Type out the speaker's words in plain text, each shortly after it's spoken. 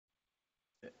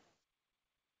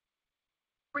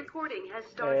Recording has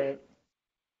started.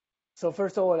 So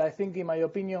first of all, I think in my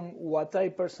opinion, what I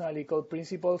personally call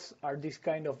principles are these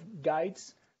kind of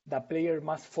guides that player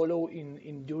must follow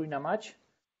in during a match.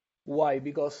 Why?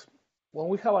 Because when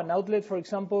we have an outlet, for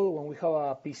example, when we have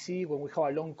a PC, when we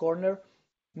have a long corner,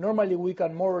 normally we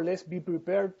can more or less be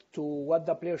prepared to what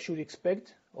the player should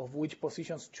expect of which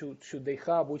positions should they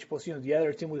have, which positions the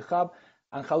other team will have,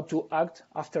 and how to act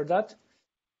after that.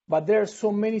 But there are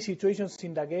so many situations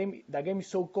in the game. The game is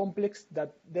so complex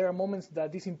that there are moments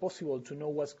that it's impossible to know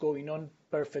what's going on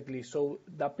perfectly. So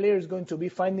the player is going to be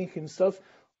finding himself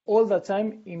all the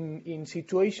time in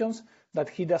situations that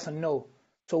he doesn't know.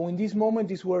 So in this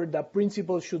moment is where the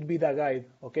principle should be the guide.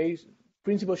 Okay,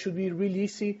 principle should be really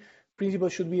easy. Principle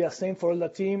should be the same for all the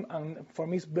team, and for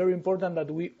me it's very important that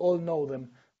we all know them.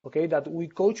 Okay, that we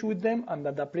coach with them and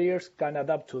that the players can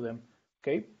adapt to them.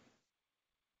 Okay.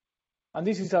 And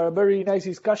this is a very nice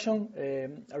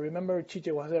discussion. I remember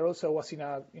Chiche was there also, was in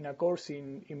a course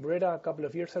in Breda a couple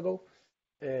of years ago.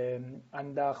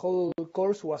 And the whole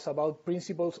course was about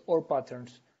principles or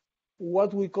patterns.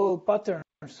 What we call patterns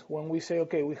when we say,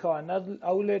 okay, we have an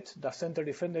outlet, the center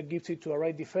defender gives it to a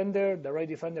right defender, the right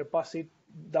defender passes it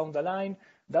down the line.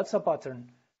 That's a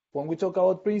pattern. When we talk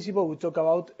about principle, we talk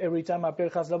about every time a player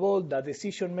has the ball, the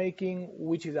decision making,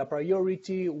 which is a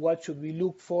priority, what should we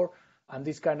look for, and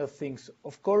these kind of things.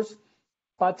 Of course,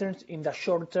 patterns in the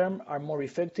short term are more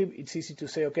effective. It's easy to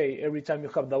say, okay, every time you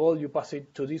have the ball, you pass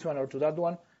it to this one or to that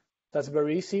one. That's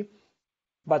very easy.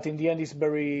 But in the end, it's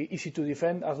very easy to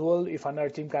defend as well if another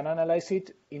team can analyze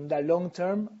it. In the long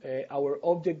term, our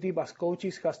objective as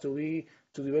coaches has to be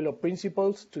to develop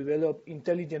principles, to develop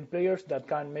intelligent players that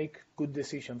can make good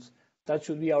decisions. That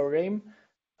should be our aim.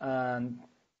 And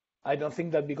I don't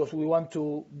think that because we want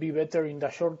to be better in the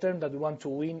short term, that we want to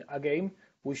win a game,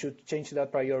 we should change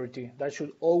that priority. That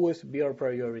should always be our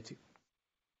priority.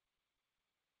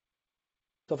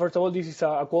 So first of all, this is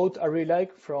a quote I really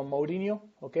like from Mourinho.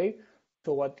 Okay,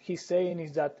 so what he's saying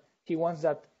is that he wants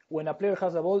that when a player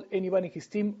has the ball, anybody in his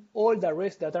team, all the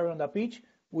rest that are on the pitch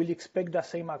will expect the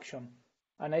same action.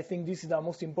 And I think this is the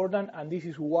most important, and this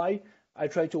is why I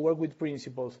try to work with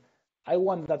principles. I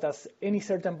want that at any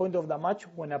certain point of the match,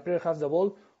 when a player has the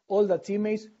ball, all the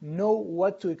teammates know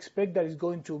what to expect that is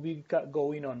going to be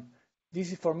going on.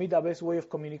 This is for me the best way of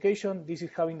communication. This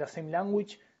is having the same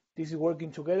language. This is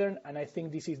working together, and I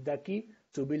think this is the key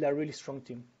to build a really strong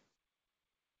team.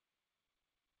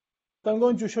 So I'm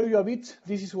going to show you a bit.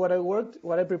 This is what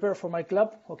I prepared for my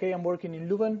club. Okay, I'm working in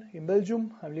Leuven, in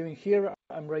Belgium. I'm living here.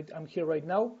 I'm here right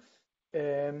now.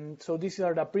 So these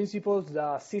are the principles,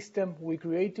 the system we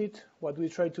created, what we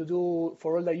try to do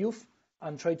for all the youth,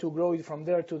 and try to grow it from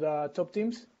there to the top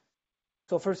teams.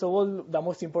 So first of all, the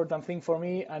most important thing for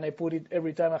me, and I put it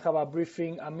every time I have a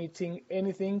briefing, a meeting,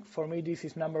 anything, for me this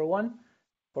is number one.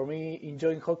 For me,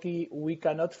 enjoying hockey, we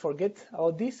cannot forget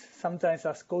about this. Sometimes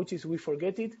as coaches we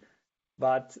forget it,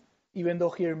 but even though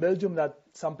here in Belgium that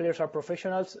some players are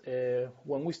professionals,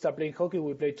 when we start playing hockey,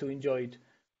 we play to enjoy it.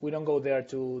 We don't go there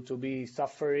to be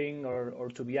suffering or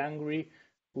to be angry.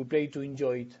 We play to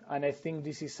enjoy it. And I think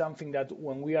this is something that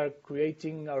when we are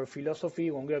creating our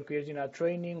philosophy, when we are creating our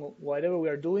training, whatever we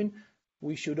are doing,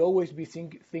 we should always be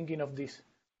thinking of this.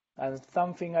 And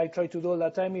something I try to do all the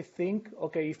time is think,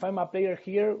 okay, if I'm a player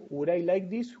here, would I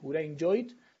like this? Would I enjoy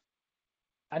it?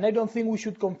 And I don't think we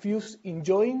should confuse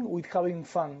enjoying with having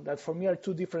fun. That for me are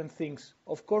two different things.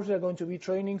 Of course, there are going to be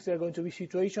trainings, there are going to be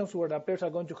situations where the players are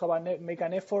going to have make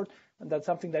an effort, and that's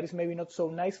something that is maybe not so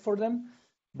nice for them.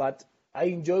 But I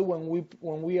enjoy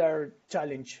when we are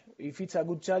challenged. If it's a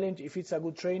good challenge, if it's a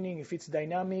good training, if it's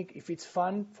dynamic, if it's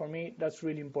fun, for me that's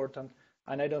really important.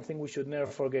 And I don't think we should never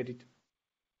forget it.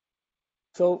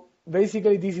 So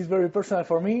basically, this is very personal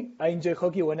for me. I enjoy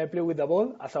hockey when I play with the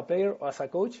ball. As a player or as a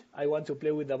coach, I want to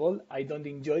play with the ball. I don't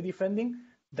enjoy defending.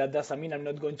 That doesn't mean I'm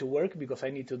not going to work because I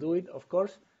need to do it, of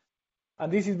course.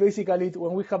 And this is basically it.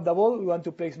 When we have the ball, we want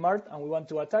to play smart and we want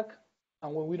to attack.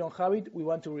 And when we don't have it, we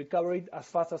want to recover it as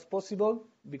fast as possible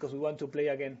because we want to play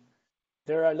again.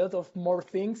 There are a lot of more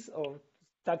things of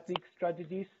tactics,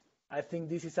 strategies. I think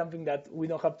this is something that we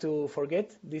don't have to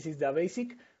forget. This is the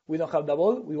basic. We don't have the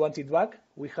ball. We want it back.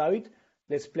 We have it.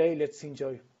 Let's play. Let's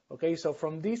enjoy. Okay, so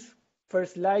from this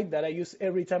first slide that I use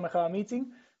every time I have a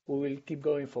meeting, we will keep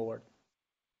going forward.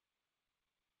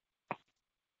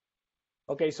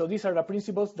 Okay, so these are the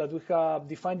principles that we have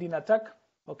defined in attack.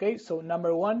 Okay, so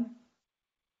number one,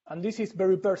 and this is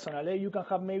very personal. You can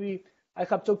have maybe, I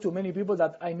have talked to many people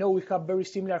that I know we have very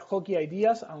similar hockey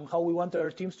ideas on how we want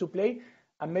our teams to play,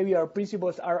 and maybe our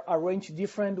principles are arranged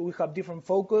different. We have different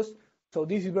focus. So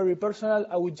this is very personal.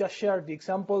 I will just share the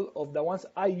example of the ones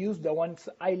I use, the ones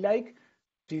I like.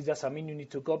 This doesn't mean you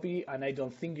need to copy, and I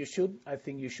don't think you should. I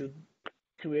think you should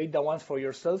create the ones for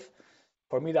yourself.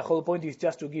 For me, the whole point is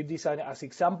just to give this as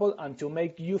example and to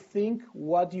make you think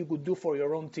what you could do for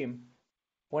your own team.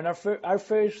 When I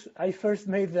first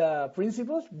made the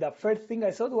principles, the first thing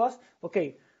I thought was,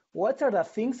 okay, what are the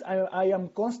things I am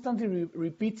constantly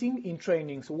repeating in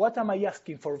trainings? What am I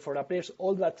asking for the players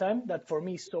all the time that for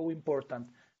me is so important?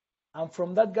 And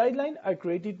from that guideline, I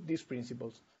created these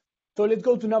principles. So let's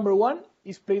go to number 1,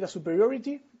 is play the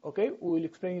superiority. Okay, we will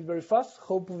explain it very fast.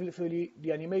 Hopefully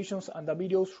the animations and the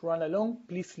videos run along.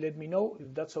 Please let me know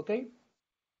if that's okay.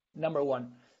 Number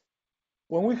 1.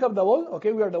 When we have the ball,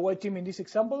 okay, we are the white team in this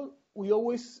example. We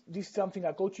always, this is something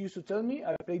a coach used to tell me.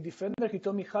 I played defender. He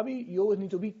told me, Javi, you always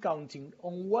need to be counting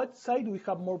on what side we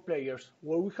have more players.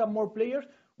 Where we have more players,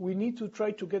 we need to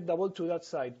try to get the ball to that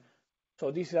side. So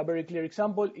this is a very clear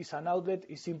example. It's an outlet.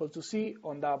 It's simple to see.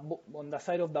 On the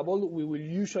side of the ball, we will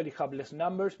usually have less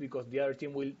numbers because the other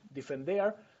team will defend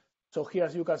there. So here,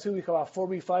 as you can see, we have a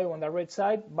 4v5 on the red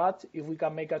side. But if we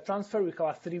can make a transfer, we have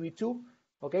a 3v2.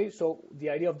 Okay, so the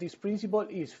idea of this principle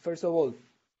is, first of all,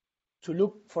 to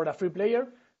look for the free player,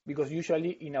 because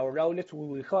usually in our outlets we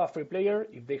will have a free player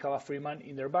if they have a free man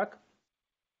in their back,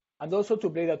 and also to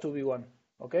play the 2v1.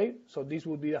 Okay, so this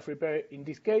would be the free player in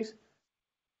this case,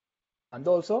 and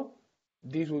also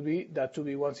this would be the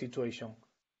 2v1 situation.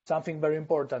 Something very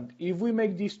important, if we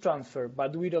make this transfer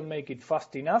but we don't make it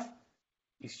fast enough,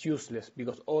 it's useless,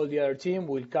 because all the other team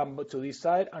will come to this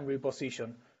side and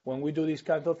reposition. When we do these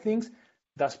kinds of things,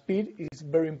 the speed is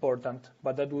very important,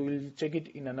 but that we will check it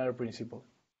in another principle.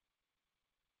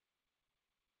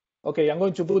 Okay, I'm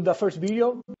going to put the first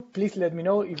video. Please let me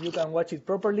know if you can watch it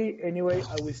properly. Anyway,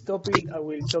 I will stop it. I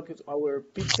will talk our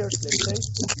pictures, let's say.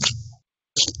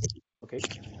 Okay.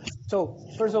 So,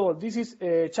 first of all, this is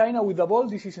China with the ball.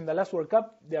 This is in the last World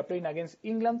Cup. They are playing against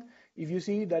England. If you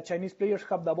see, the Chinese players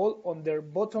have the ball on their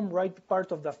bottom right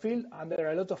part of the field under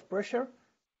a lot of pressure.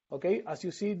 Okay, as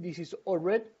you see, this is all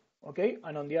red. Okay,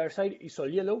 and on the other side is all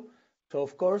yellow. So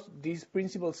of course, this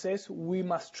principle says we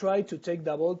must try to take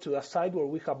the ball to the side where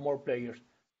we have more players.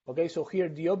 Okay, so here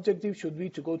the objective should be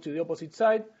to go to the opposite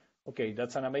side. Okay,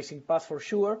 that's an amazing pass for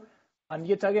sure. And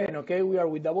yet again, okay, we are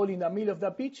with the ball in the middle of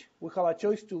the pitch. We have a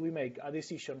choice to make a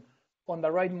decision. On the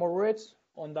right, more reds.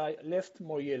 On the left,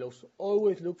 more yellows.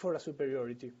 Always look for a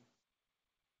superiority.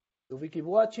 If we keep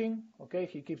watching, okay,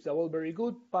 he keeps the ball very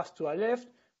good. Pass to a left.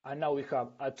 And now we have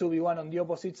a 2v1 on the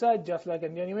opposite side, just like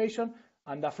in the animation,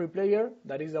 and the free player,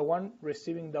 that is the one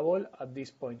receiving the ball at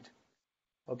this point.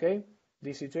 Okay,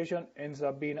 this situation ends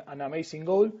up being an amazing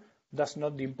goal. That's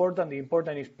not the important. The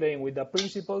important is playing with the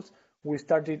principles. We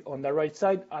started on the right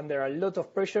side under a lot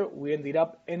of pressure. We ended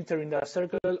up entering the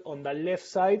circle on the left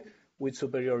side with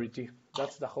superiority.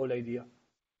 That's the whole idea.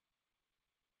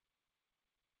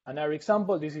 Another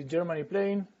example, this is Germany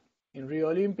playing in Rio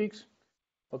Olympics.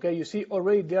 Okay, you see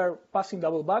already they are passing the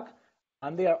ball back,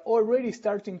 and they are already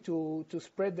starting to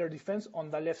spread their defense on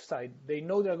the left side. They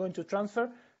know they are going to transfer,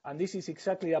 and this is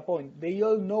exactly the point. They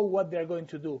all know what they are going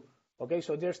to do. Okay,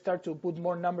 so they start to put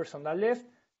more numbers on the left,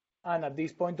 and at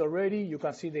this point already you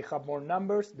can see they have more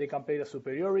numbers. They can play the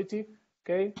superiority.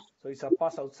 Okay, so it's a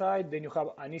pass outside. Then you have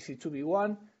an easy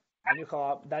 2v1, and you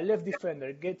have the left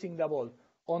defender getting the ball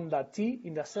on the T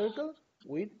in the circle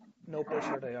with no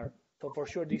pressure there. So for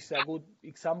sure, this is a good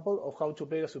example of how to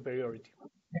play the superiority.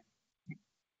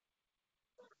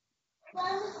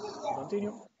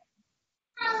 Continue.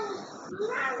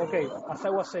 Okay, as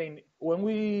I was saying, when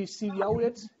we see the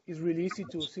outlets, it's really easy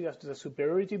to see the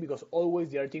superiority because always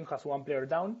the other team has one player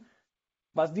down.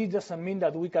 But this doesn't mean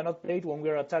that we cannot play it when we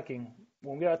are attacking.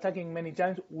 When we are attacking many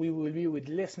times, we will be with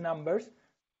less numbers.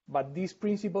 But this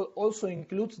principle also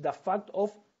includes the fact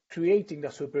of creating the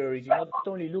superiority, not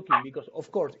only looking, because of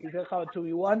course, if I have a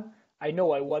 2v1, I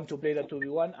know I want to play the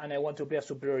 2v1 and I want to play a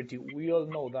superiority. We all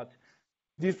know that.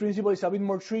 This principle is a bit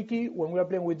more tricky when we are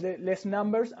playing with less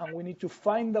numbers and we need to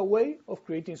find a way of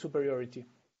creating superiority.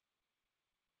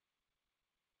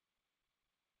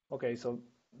 Okay, so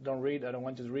don't read, I don't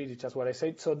want you to read, it's just what I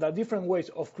said. So the different ways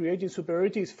of creating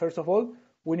superiority is, first of all,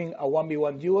 winning a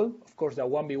 1v1 duel. Of course, the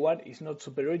 1v1 is not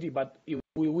superiority, but if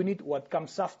we win it, what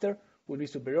comes after will be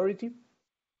superiority.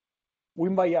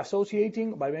 Win by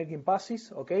associating, by making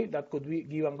passes, okay, that could be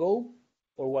give and go,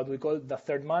 or what we call the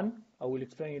third man. I will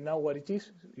explain it now what it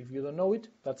is, if you don't know it.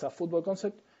 That's a football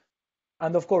concept.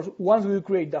 And of course, once we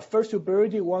create the first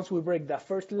superiority, once we break the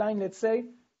first line, let's say,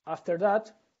 after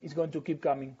that, it's going to keep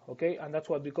coming, okay? And that's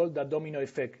what we call the domino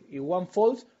effect. If one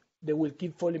falls, they will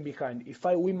keep falling behind. If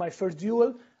I win my first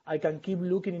duel, I can keep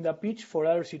looking in the pitch for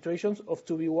other situations of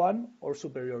 2v1 or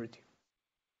superiority.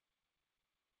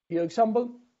 Here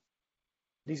example,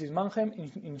 this is Mannheim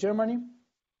in Germany.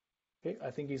 Okay,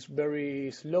 I think it's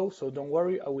very slow, so don't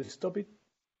worry, I will stop it.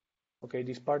 Okay,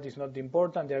 this part is not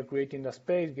important. They are creating the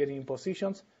space, getting in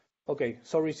positions. Okay,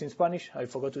 sorry, it's in Spanish. I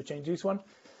forgot to change this one.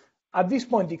 At this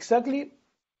point exactly,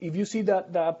 if you see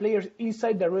that the players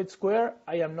inside the red square,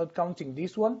 I am not counting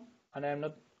this one, and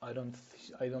I don't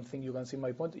think you can see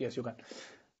my point. Yes, you can.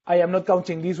 I am not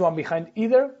counting this one behind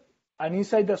either. And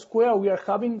inside the square, we are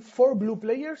having 4 blue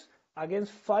players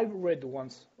against 5 red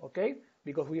ones. Okay,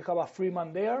 because we have a free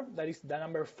man there. That is the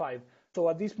number 5. So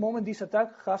at this moment, this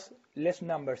attack has less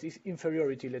numbers. It's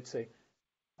inferiority, let's say.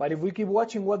 But if we keep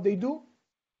watching what they do,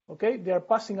 okay, they are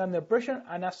passing under pressure,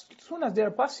 and as soon as they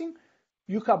are passing,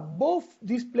 you have both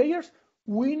these players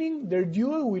winning their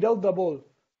duel without the ball.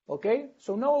 Okay,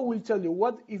 so now I will tell you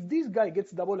what if this guy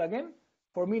gets the ball again.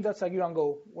 For me, that's a give and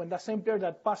go. When the same player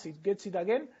that passed it gets it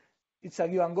again, it's a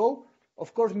give and go.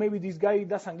 Of course, maybe this guy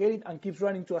doesn't get it and keeps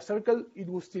running to a circle. It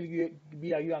will still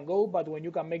be a give and go. But when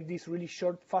you can make these really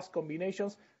short, fast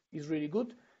combinations, it's really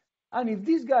good. And if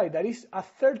this guy that is a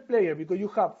third player, because you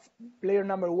have player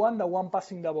number 1, the one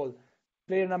passing the ball,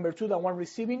 player number 2, the one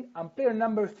receiving, and player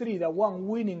number 3, the one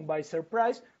winning by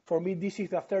surprise, for me, this is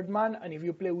the third man. And if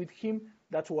you play with him,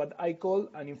 that's what I call,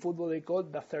 and in football they call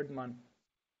the third man.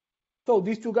 So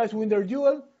these two guys win their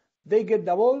duel, they get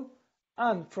the ball,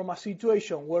 and from a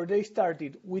situation where they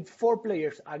started with 4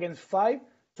 players against 5,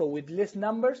 so with less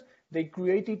numbers, they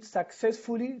created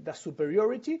successfully the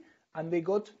superiority, and they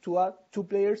got to 2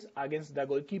 players against the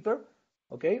goalkeeper,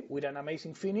 okay, with an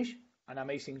amazing finish, an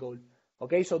amazing goal.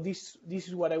 Okay, so this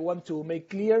is what I want to make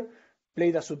clear.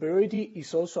 Play the superiority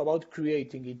is also about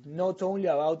creating it, not only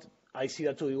about I see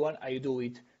a 2v1, I do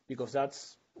it,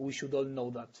 because we should all know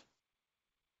that.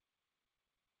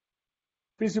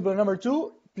 Principle number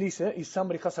 2, please, if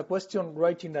somebody has a question,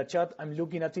 write in the chat. I'm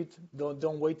looking at it.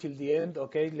 Don't wait till the end,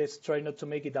 okay? Let's try not to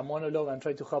make it a monologue and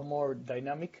try to have more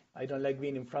dynamic. I don't like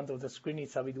being in front of the screen.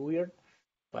 It's a bit weird,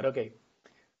 but okay.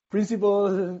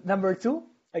 Principle number 2,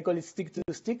 I call it stick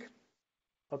to stick,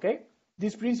 okay?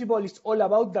 This principle is all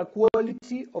about the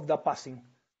quality of the passing.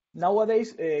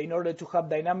 Nowadays, in order to have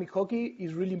dynamic hockey,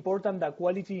 it's really important the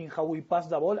quality in how we pass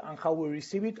the ball and how we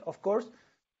receive it, of course.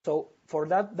 So for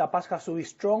that, the pass has to be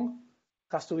strong,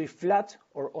 has to be flat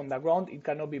or on the ground. It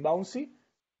cannot be bouncy,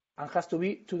 and has to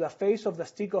be to the face of the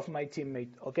stick of my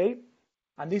teammate, okay?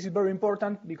 And this is very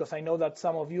important because I know that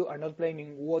some of you are not playing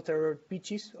in water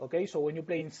pitches, okay? So when you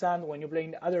play in sand, when you play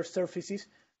in other surfaces,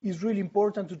 it's really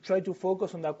important to try to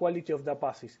focus on the quality of the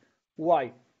passes.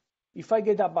 Why? If I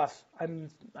get a pass, I'm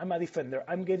a defender,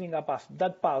 I'm getting a pass,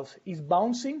 that pass is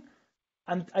bouncing,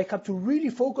 and I have to really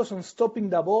focus on stopping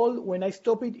the ball. When I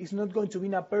stop it, it's not going to be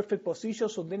in a perfect position,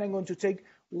 so then I'm going to take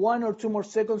 1 or 2 more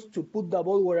seconds to put the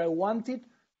ball where I want it.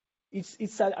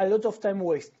 It's a lot of time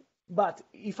waste. But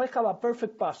if I have a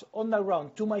perfect pass on the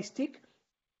ground to my stick,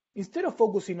 instead of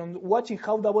focusing on watching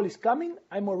how the ball is coming,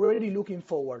 I'm already looking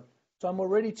forward. So I'm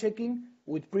already checking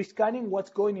with pre-scanning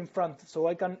what's going in front, so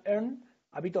I can earn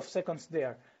a bit of seconds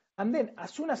there. And then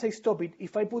as soon as I stop it,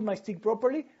 if I put my stick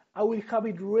properly, I will have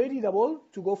it ready, the ball,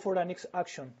 to go for the next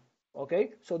action.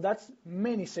 Okay, so that's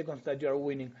many seconds that you are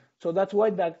winning. So that's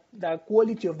why the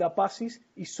quality of the passes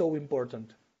is so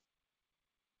important.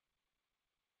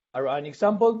 An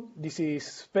example, this is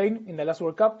Spain in the last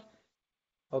World Cup.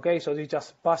 Okay, so this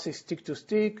just passes stick to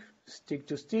stick, stick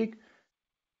to stick.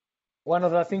 One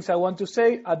of the things I want to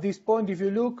say, at this point, if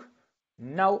you look,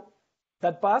 now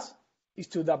that pass is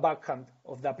to the backhand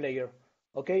of the player,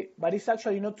 okay? But it's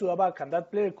actually not to the backhand.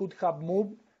 That player could have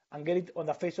moved and get it on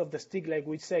the face of the stick, like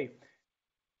we say.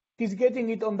 He's getting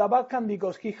it on the backhand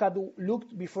because he had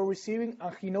looked before receiving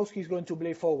and he knows he's going to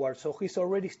play forward. So he's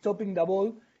already stopping the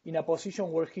ball in a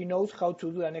position where he knows how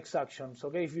to do the next actions,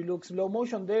 okay? If you look slow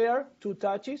motion, there, 2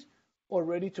 touches,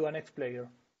 already to a next player,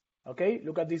 okay?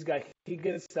 Look at this guy. He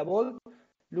gets the ball.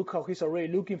 Look how he's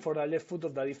already looking for the left foot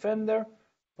of the defender,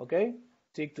 okay?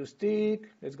 Stick to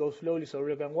stick. Let's go slowly so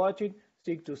you can watch it.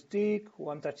 Stick to stick,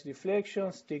 1 touch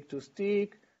deflection, stick to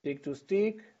stick,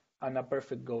 and a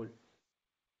perfect goal.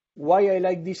 Why I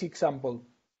like this example?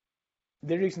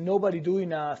 There is nobody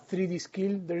doing a 3D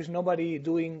skill. There is nobody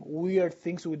doing weird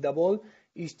things with the ball.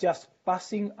 It's just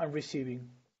passing and receiving.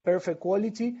 Perfect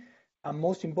quality, and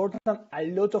most important, a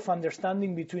lot of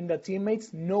understanding between the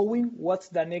teammates, knowing what's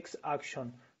the next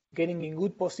action, getting in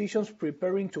good positions,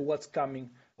 preparing to what's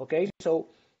coming. Okay, so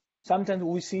sometimes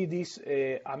we see this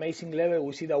amazing level,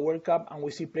 we see the World Cup, and we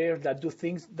see players that do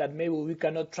things that maybe we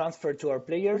cannot transfer to our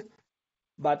players.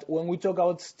 But when we talk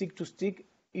about stick to stick,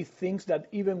 it thinks that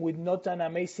even with not an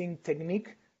amazing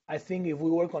technique, I think if we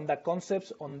work on the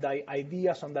concepts, on the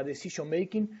ideas, on the decision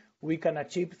making, we can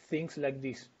achieve things like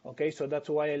this. Okay, so that's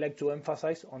why I like to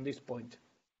emphasize on this point.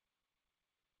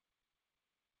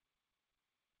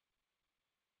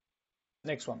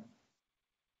 Next one.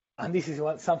 And this is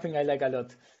something I like a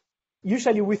lot.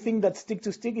 Usually we think that stick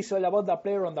to stick is all about the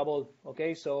player on the ball.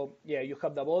 Okay, so yeah, you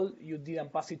have the ball, you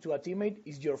didn't pass it to a teammate,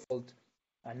 it's your fault.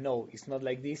 And no, it's not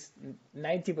like this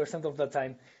 90% of the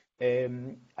time.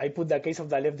 I put the case of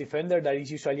the left defender. That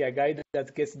is usually a guy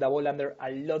that gets the ball under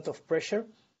a lot of pressure.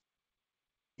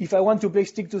 If I want to play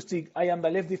stick to stick, I am the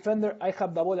left defender, I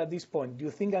have the ball at this point. Do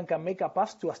you think I can make a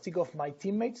pass to a stick of my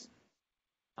teammates?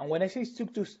 And when I say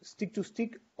stick to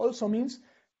stick, also means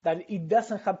that it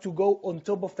doesn't have to go on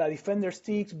top of the defender's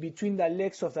sticks, between the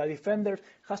legs of the defender. It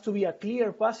has to be a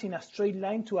clear pass in a straight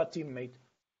line to a teammate.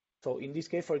 So in this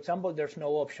case, for example, there's no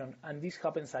option, and this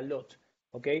happens a lot.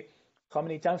 Okay, how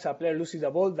many times a player loses the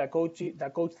ball, the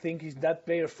coach thinks it's that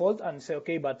player's fault, and say,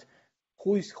 okay, but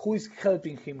who is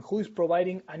helping him? Who is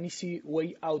providing an easy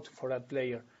way out for that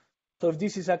player? So if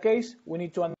this is a case, we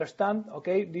need to understand,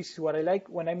 okay, this is what I like.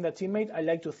 When I'm the teammate, I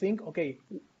like to think, okay,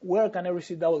 where can I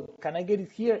receive the ball? Can I get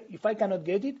it here? If I cannot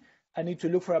get it, I need to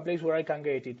look for a place where I can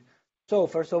get it. So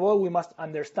first of all, we must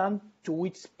understand to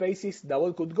which spaces the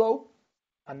ball could go,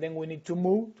 and then we need to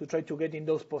move to try to get in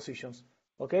those positions.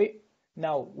 Okay,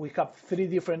 now we have 3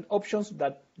 different options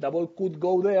that the ball could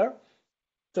go there.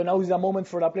 So now is the moment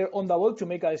for the player on the ball to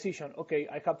make a decision. Okay,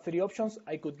 I have 3 options.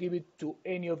 I could give it to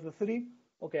any of the 3.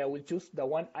 Okay, I will choose the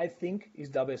one I think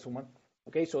is the best one.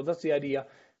 Okay, so that's the idea.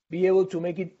 Be able to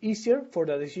make it easier for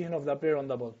the decision of the player on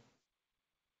the ball.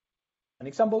 An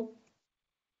example.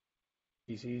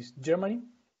 This is Germany.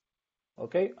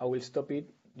 Okay, I will stop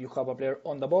it. You have a player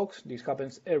on the box. This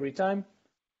happens every time.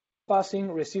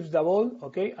 Passing, receives the ball.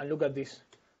 Okay, and look at this.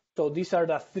 So these are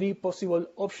the 3 possible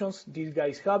options this guy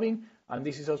is having. And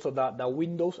this is also the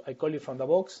windows, I call it, from the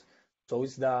box. So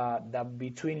it's the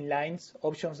between lines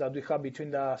options that we have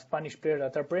between the Spanish players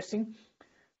that are pressing.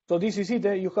 So this is it.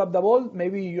 You have the ball.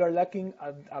 Maybe you are lacking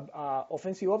an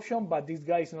offensive option, but this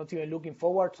guy is not even looking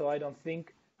forward. So I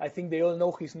think they all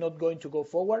know he's not going to go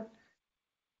forward.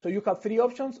 So you have 3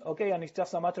 options, okay, and it's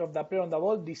just a matter of the player on the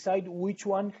ball decide which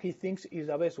one he thinks is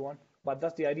the best one. But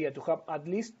that's the idea, to have at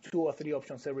least 2 or 3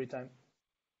 options every time.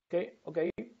 Okay,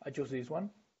 I choose this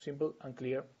one. Simple and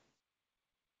clear.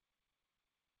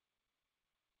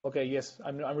 Okay, yes,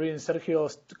 I'm reading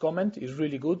Sergio's comment. It's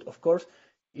really good, of course.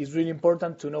 It's really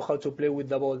important to know how to play with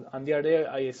the ball. And the other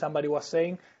day, somebody was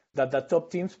saying that the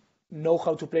top teams know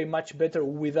how to play much better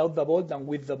without the ball than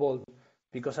with the ball.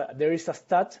 Because there is a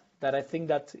stat that I think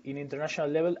that in international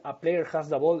level, a player has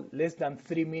the ball less than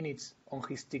 3 minutes on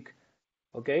his stick.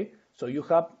 Okay, so you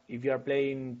have, if you are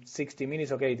playing 60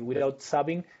 minutes, okay, without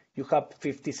subbing, you have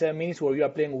 57 minutes where you are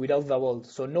playing without the ball.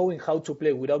 So knowing how to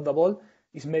play without the ball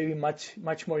is maybe much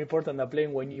more important than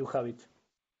playing when you have it.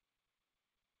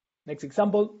 Next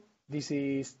example, this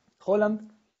is Holland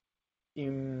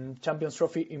in Champions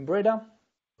Trophy in Breda.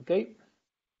 Okay.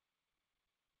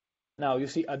 Now you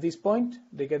see at this point,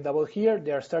 they get the ball here,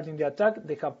 they are starting the attack,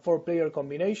 they have 4-player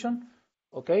combination.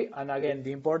 Okay, and again,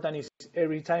 the important is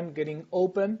every time getting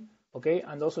open, okay,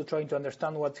 and also trying to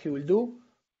understand what he will do.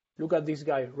 Look at this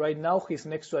guy. Right now, he's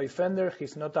next to a defender.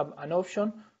 He's not an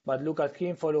option, but look at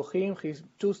him, follow him. He's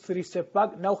 2-3 steps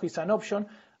back. Now he's an option,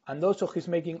 and also he's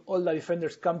making all the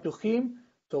defenders come to him.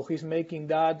 So he's making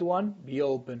that one be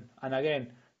open. And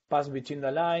again, pass between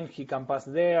the line. He can pass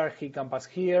there. He can pass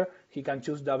here. He can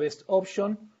choose the best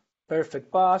option.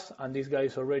 Perfect pass, and this guy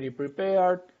is already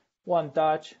prepared. One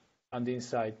touch, and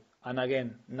inside. And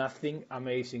again, nothing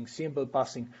amazing. Simple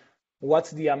passing.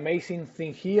 What's the amazing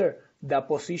thing here? The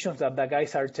positions that the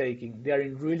guys are taking. They are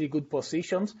in really good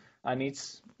positions, and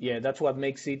that's what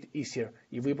makes it easier.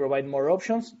 If we provide more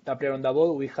options, the player on the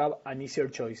ball, we have an easier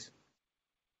choice.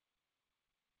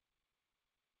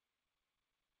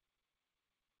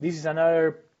 This is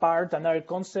another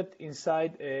concept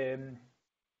inside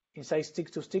stick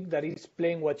to stick, that is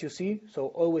playing what you see. So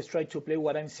always try to play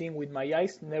what I'm seeing with my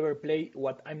eyes, never play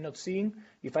what I'm not seeing.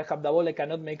 If I have the ball, I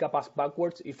cannot make a pass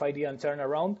backwards if I didn't turn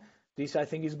around. This, I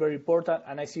think, is very important,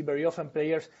 and I see very often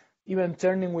players even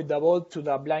turning with the ball to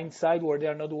the blind side where they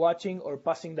are not watching, or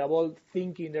passing the ball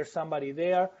thinking there's somebody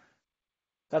there.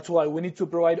 That's why we need to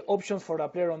provide options for the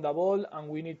player on the ball, and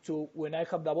we need to, when I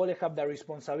have the ball, I have the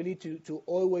responsibility to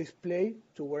always play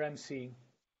to where I'm seeing.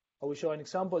 I will show an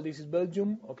example. This is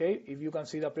Belgium, okay? If you can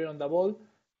see the player on the ball,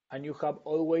 and you have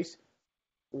always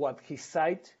what his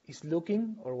sight is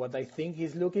looking, or what I think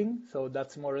he's looking. So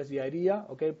that's more or less the idea.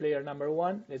 Okay, player number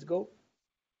 1, let's go.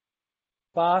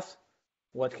 pass,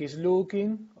 what he's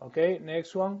looking, okay,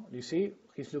 next one, you see,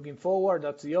 he's looking forward,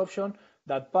 that's the option,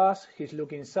 that pass, he's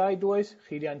looking sideways,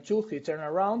 he didn't choose, he turned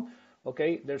around,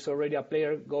 okay, there's already a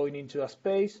player going into a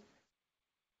space,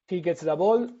 he gets the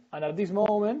ball, and at this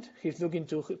moment, he's looking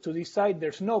to this side,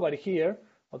 there's nobody here,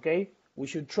 okay, we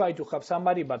should try to have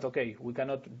somebody, but okay, we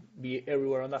cannot be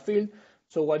everywhere on the field,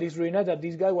 so what is really nice that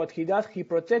this guy, what he does, he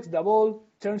protects the ball,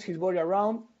 turns his body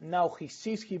around, now he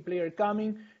sees his player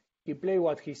coming, he plays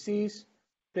what he sees,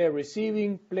 player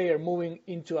receiving, player moving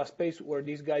into a space where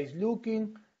this guy is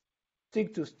looking,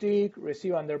 stick to stick,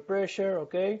 receive under pressure,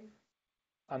 okay,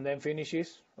 and then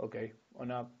finishes, okay,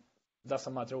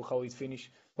 doesn't matter how it finishes,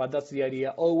 but that's the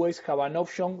idea. Always have an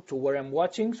option to where I'm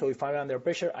watching, so if I'm under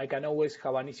pressure, I can always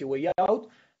have an easy way out,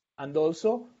 and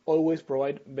also always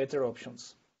provide better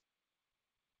options.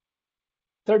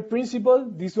 Third principle,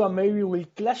 this one maybe will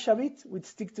clash a bit with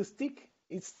stick to stick.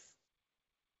 It's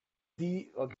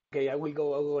okay, I'll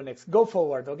go next. Go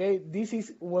forward, okay? This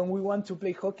is when we want to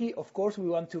play hockey. Of course, we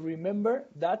want to remember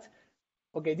that,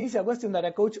 okay, this is a question that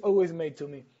a coach always made to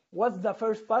me. What's the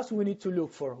first pass we need to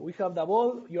look for? We have the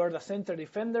ball, you're the center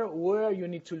defender, where you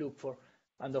need to look for?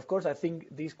 And of course, I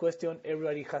think this question,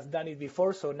 everybody has done it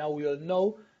before, so now we all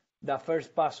know the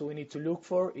first pass we need to look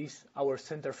for is our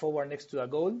center forward next to the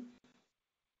goal.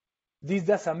 This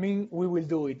doesn't mean we will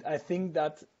do it. I think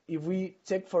that if we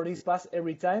check for this pass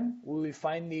every time, we will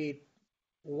find it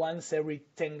once every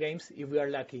 10 games if we are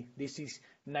lucky. This is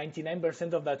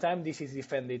 99% of the time this is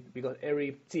defended because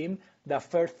every team, the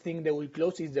first thing they will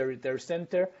close is their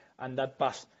center and that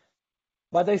pass.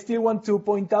 But I still want to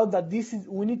point out that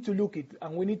we need to look it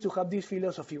and we need to have this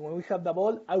philosophy. When we have the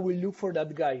ball, I will look for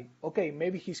that guy. Okay,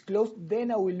 maybe he's close,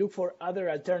 then I will look for other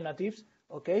alternatives,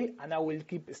 okay, and I will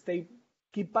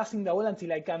keep passing the ball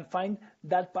until I can find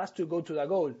that pass to go to the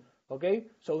goal, okay?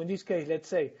 So in this case, let's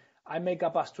say I make a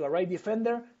pass to a right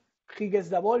defender, he gets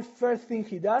the ball, first thing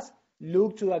he does,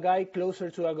 look to the guy closer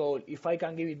to the goal. If I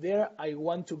can give it there, I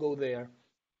want to go there.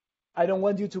 I don't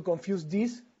want you to confuse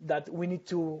this, that we need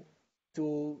to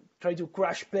try to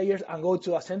crush players and go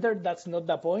to a center. That's not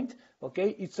the point, okay?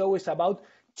 It's always about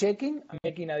checking and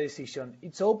making a decision.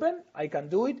 It's open, I can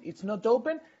do it. It's not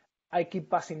open, I keep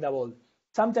passing the ball.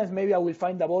 Sometimes maybe I will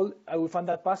find the ball, I will find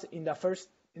that pass in the first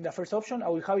option. I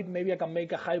will have it, maybe I can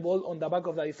make a high ball on the back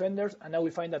of the defenders and I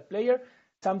will find that player.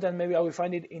 Sometimes maybe I will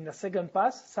find it in the second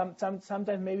pass. Sometimes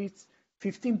maybe it's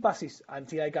 15 passes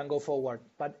until I can go forward.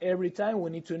 But every time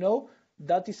we need to know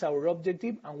that is our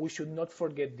objective and we should not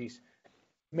forget this.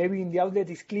 Maybe in the outlet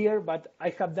it's clear, but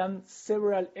I have done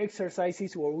several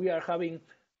exercises where we are having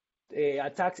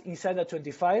attacks inside the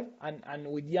 25 and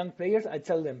with young players, I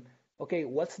tell them, okay,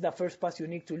 what's the first pass you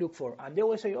need to look for? And they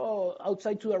always say, oh,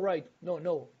 outside to the right.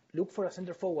 No, look for a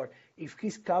center forward. If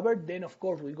he's covered, then of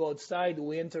course we go outside,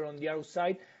 we enter on the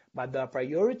outside, but the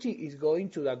priority is going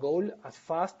to the goal as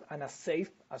fast and as safe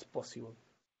as possible.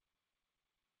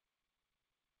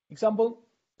 Example,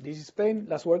 this is Spain,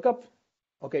 last World Cup.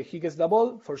 Okay, he gets the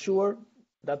ball, for sure.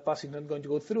 That pass is not going to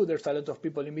go through. There's a lot of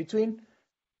people in between.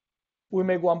 We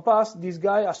make one pass. This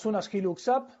guy, as soon as he looks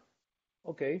up,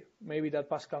 okay, maybe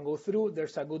that pass can go through.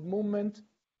 There's a good movement.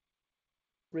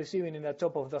 Receiving in the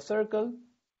top of the circle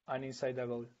and inside the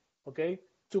goal. Okay,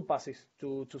 2 passes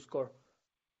to score.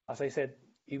 As I said,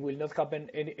 it will not happen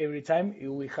every time. It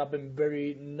will happen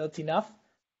very not enough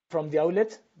from the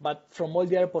outlet. But from all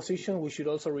the other positions, we should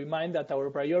also remind that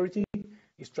our priority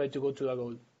is try to go to the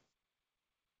goal.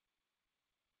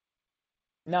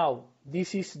 Now,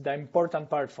 this is the important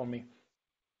part for me.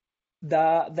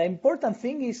 The important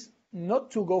thing is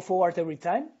not to go forward every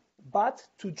time, but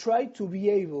to try to be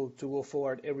able to go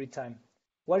forward every time.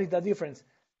 What is the difference?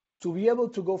 To be able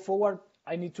to go forward,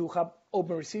 I need to have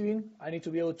open receiving, I need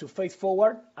to be able to face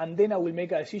forward, and then I will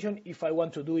make a decision if I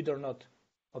want to do it or not.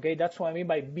 Okay, that's what I mean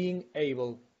by being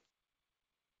able.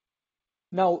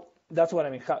 Now, that's what I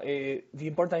mean. The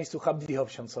important is to have the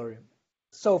option, sorry.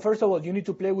 So first of all, you need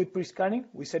to play with pre-scanning.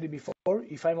 We said it before.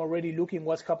 If I'm already looking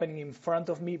what's happening in front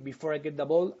of me before I get the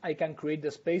ball, I can create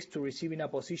the space to receive in a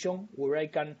position where I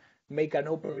can make an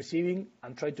open receiving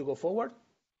and try to go forward.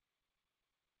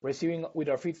 Receiving with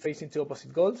our feet facing to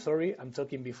opposite goal. Sorry, I'm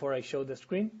talking before I show the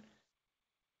screen.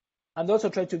 And also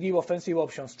try to give offensive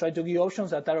options. Try to give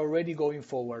options that are already going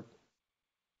forward.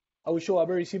 I will show a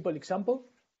very simple example.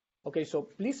 Okay, so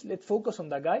please let's focus on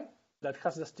the guy that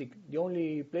has the stick, the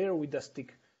only player with the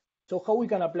stick. So how we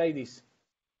can apply this?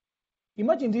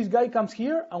 Imagine this guy comes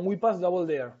here and we pass the ball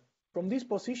there. From this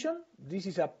position, this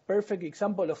is a perfect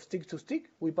example of stick to stick.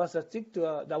 We pass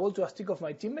the ball to a stick of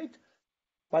my teammate.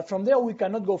 But from there we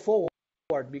cannot go forward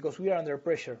because we are under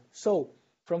pressure. So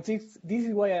From this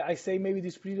is why I say maybe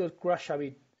this play will crash a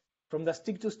bit. From the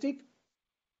stick to stick,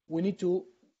 we need to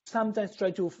sometimes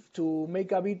try to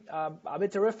make a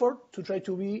better effort to try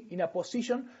to be in a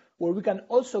position where we can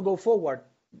also go forward,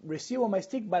 receive on my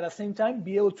stick, but at the same time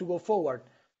be able to go forward.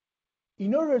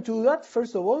 In order to do that,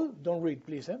 first of all, don't read,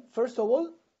 please. First of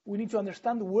all, we need to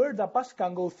understand where the pass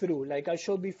can go through. Like I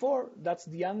showed before, that's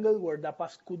the angle where the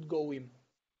pass could go in.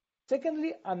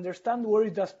 Secondly, understand where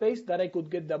is the space that I could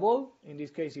get the ball. In this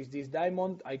case, it's this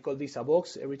diamond. I call this a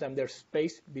box. Every time there's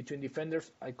space between defenders,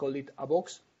 I call it a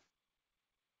box.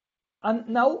 And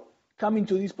now, coming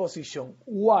to this position.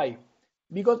 Why?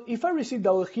 Because if I receive the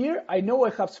ball here, I know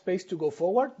I have space to go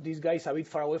forward. This guy is a bit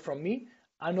far away from me.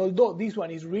 And although this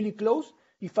one is really close,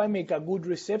 if I make a good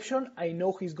reception, I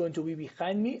know he's going to be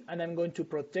behind me and I'm going to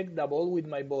protect the ball with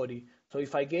my body. So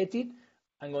if I get it,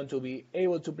 I'm going to be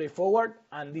able to play forward,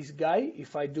 and this guy,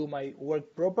 if I do my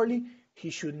work properly, he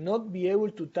should not be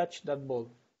able to touch that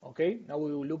ball. Okay, now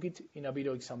we will look it in a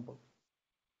video example.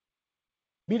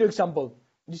 Video example.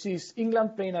 This is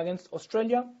England playing against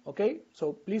Australia. Okay,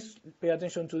 so please pay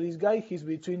attention to this guy. He's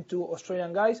between two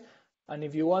Australian guys, and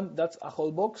if you want, that's a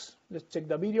whole box. Let's check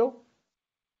the video.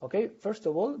 Okay, first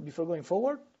of all, before going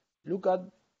forward, look at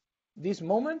this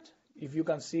moment. If you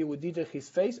can see with detail his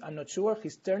face, I'm not sure,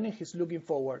 he's turning, he's looking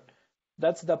forward.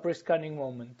 That's the pre-scanning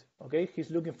moment, okay?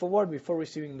 He's looking forward before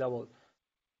receiving the ball.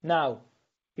 Now,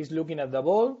 he's looking at the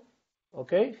ball,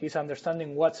 okay? He's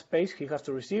understanding what space he has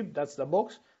to receive, that's the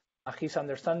box, and he's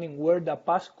understanding where the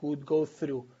pass could go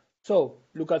through. So,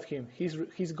 look at him,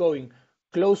 he's going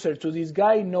closer to this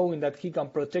guy, knowing that he can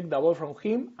protect the ball from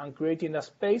him and creating a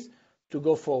space to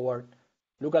go forward.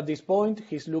 Look at this point,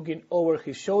 he's looking over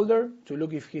his shoulder to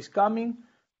look if he's coming.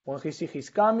 When he sees he's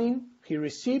coming, he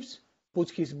receives,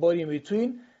 puts his body in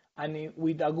between, and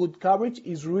with a good coverage,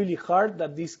 it's really hard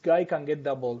that this guy can get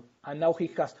the ball. And now he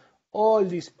has all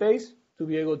this space to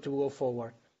be able to go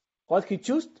forward. What he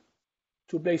chose?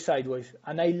 To play sideways.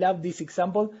 And I love this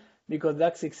example because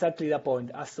that's exactly the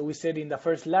point. As we said in the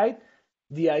first slide,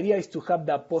 the idea is to have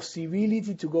the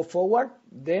possibility to go forward,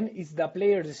 then it's the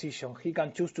player's decision. He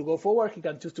can choose to go forward, he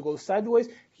can choose to go sideways,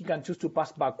 he can choose to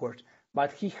pass backwards.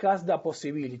 But he has the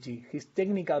possibility. His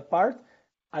technical part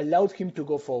allowed him to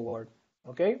go forward.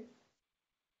 Okay?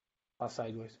 Pass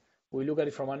sideways. We look at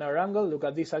it from another angle, look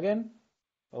at this again.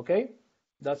 Okay?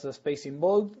 That's the space in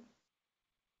bold.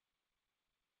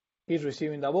 He's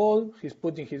receiving the ball, he's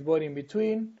putting his body in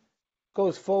between,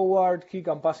 goes forward, he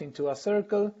can pass into a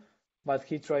circle, but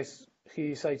he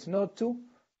decides not to,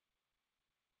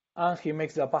 and he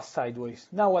makes the pass sideways.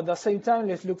 Now at the same time,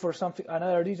 let's look for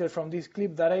another detail from this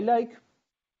clip that I like.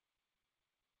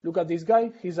 Look at this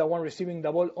guy, he's the one receiving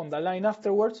the ball on the line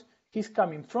afterwards. He's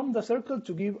coming from the circle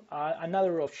to give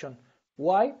another option.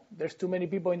 Why? There's too many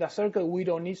people in the circle, we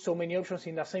don't need so many options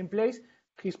in the same place.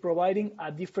 He's providing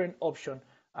a different option.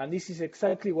 And this is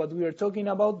exactly what we were talking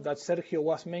about, that Sergio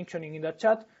was mentioning in the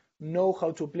chat, know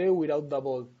how to play without the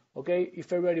ball. Okay,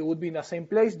 if everybody would be in the same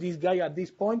place, this guy at this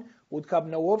point would have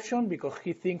no option because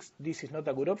he thinks this is not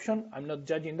a good option. I'm not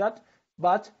judging that,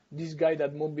 but this guy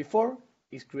that moved before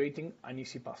is creating an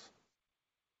easy pass.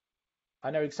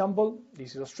 Another example,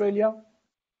 this is Australia.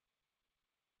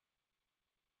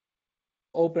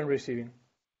 Open receiving.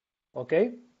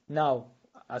 Okay, now,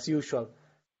 as usual,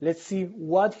 let's see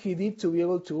what he did to be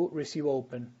able to receive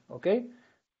open. Okay,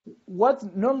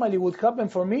 what normally would happen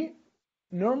for me?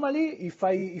 Normally, if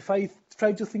I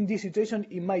try to think this situation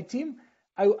in my team,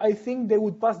 I think they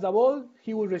would pass the ball,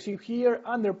 he would receive here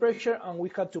under pressure, and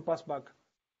we had to pass back.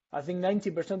 I think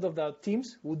 90% of the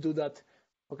teams would do that.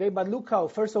 Okay, but look how,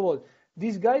 first of all,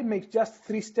 this guy makes just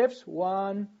 3 steps,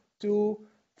 1, 2,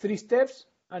 3 steps,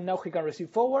 and now he can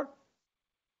receive forward.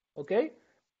 Okay,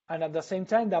 and at the same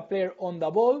time, the player on the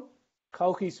ball,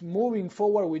 how he's moving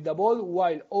forward with the ball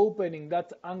while opening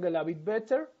that angle a bit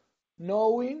better,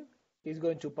 knowing he's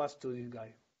going to pass to this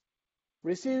guy.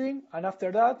 Receiving, and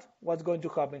after that, what's going to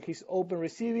happen? He's open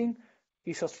receiving,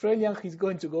 he's Australian, he's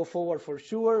going to go forward for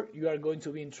sure. You are going to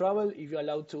be in trouble if you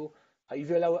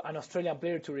allow an Australian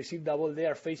player to receive the ball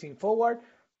there facing forward.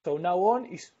 So now on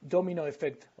is domino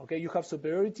effect. Okay, you have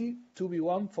superiority,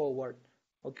 2v1 forward.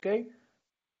 Okay,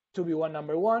 2v1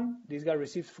 number 1, this guy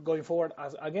receives going forward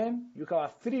as again. You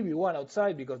have a 3v1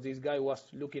 outside because this guy was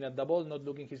looking at the ball, not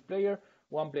looking his player.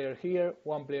 1 player here,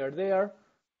 1 player there.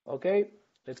 Okay,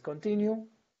 let's continue.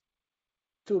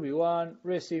 2v1,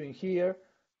 receiving here.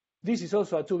 This is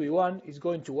also a 2v1. It's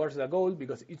going towards the goal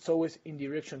because it's always in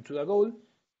direction to the goal.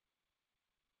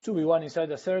 2v1 inside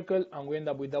the circle, and we end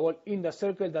up with the ball in the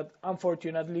circle that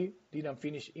unfortunately didn't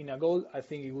finish in a goal. I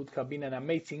think it would have been an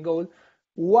amazing goal,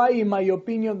 Why, in my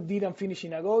opinion, didn't finish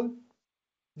in a goal?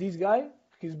 This guy,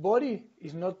 his body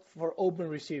is not for open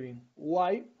receiving.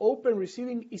 Why? Open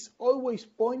receiving is always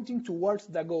pointing towards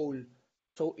the goal.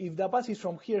 So if the pass is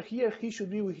from here, he should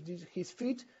be with his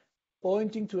feet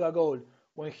pointing to the goal.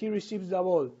 When he receives the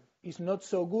ball, it's not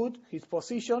so good, his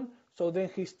position, so then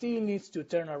he still needs to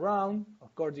turn around.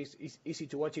 Of course, it's easy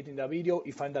to watch it in the video.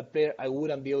 If I'm that player, I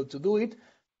wouldn't be able to do it,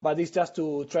 but it's just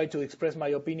to try to express my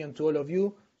opinion to all of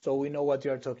you so we know what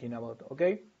you are talking about,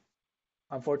 okay?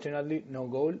 Unfortunately, no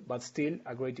goal, but still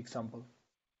a great example.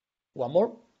 One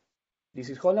more. This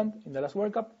is Holland in the last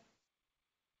World Cup.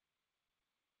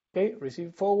 Okay,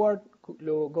 receive forward,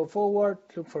 go forward,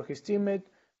 look for his teammate,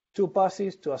 2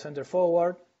 passes to a center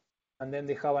forward, and then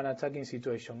they have an attacking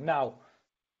situation. Now,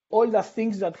 all the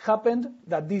things that happened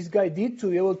that this guy did to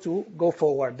be able to go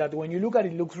forward, that when you look at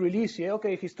it, looks really easy.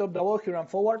 Okay, he stopped the ball, he ran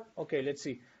forward. Okay, let's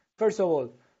see. First of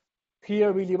all,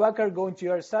 here Billy Bakker going to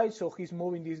your side, so he's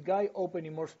moving this guy,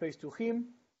 opening more space to him.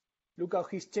 Look how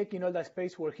he's checking all the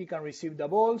space where he can receive the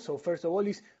ball. So first of all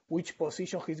is which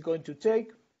position he's going to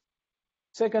take.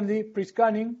 Secondly,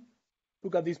 pre-scanning.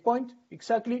 Look at this point,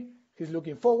 exactly. He's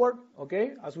looking forward,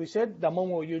 okay? As we said, the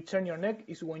moment where you turn your neck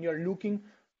is when you're looking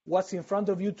what's in front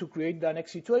of you to create the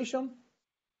next situation.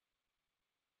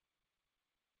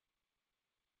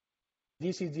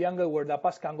 This is the angle where the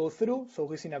pass can go through, so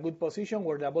he's in a good position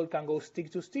where the ball can go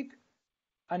stick to stick.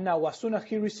 And now, as soon as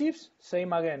he receives,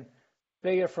 same again.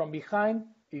 Player from behind,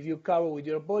 if you cover with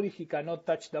your body, he cannot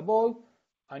touch the ball,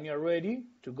 and you're ready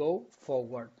to go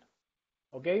forward.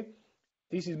 Okay?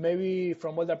 This is maybe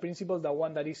from all the principles, the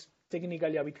one that is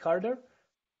technically a bit harder,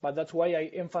 but that's why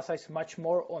I emphasize much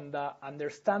more on the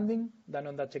understanding than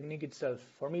on the technique itself.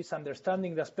 For me, it's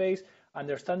understanding the space,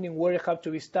 understanding where I have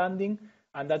to be standing,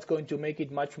 and that's going to make it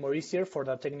much more easier for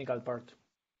the technical part.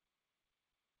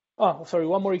 Oh, sorry,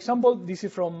 one more example. This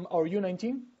is from our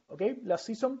U19, okay, last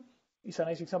season. It's a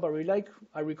nice example I really like.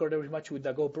 I record every match with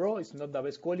the GoPro. It's not the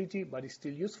best quality, but it's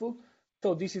still useful.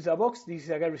 So this is a box. This is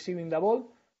a guy receiving the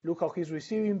ball. Look how he's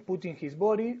receiving, putting his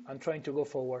body, and trying to go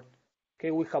forward. Okay,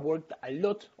 we have worked a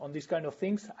lot on these kind of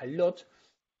things, a lot.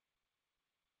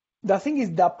 The thing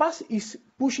is, the pass is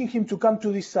pushing him to come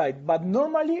to this side, but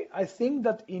normally I think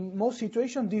that in most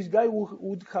situations, this guy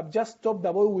would have just stopped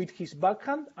the ball with his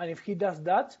backhand, and if he does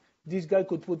that, this guy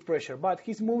could put pressure. But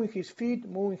he's moving his feet,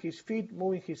 moving his feet,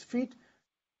 moving his feet,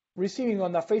 receiving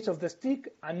on the face of the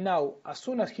stick, and now, as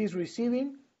soon as he's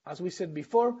receiving, as we said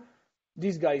before,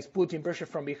 this guy is putting pressure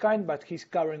from behind, but he's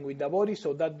covering with the body,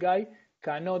 so that guy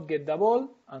cannot get the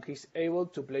ball, and he's able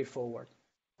to play forward.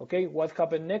 Okay, what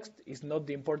happened next is not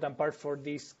the important part for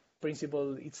this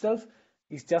principle itself.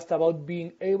 It's just about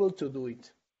being able to do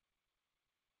it.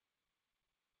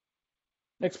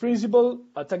 Next principle,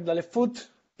 attack the left foot.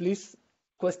 Please,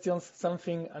 questions,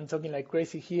 something. I'm talking like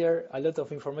crazy here. A lot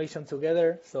of information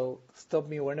together, so stop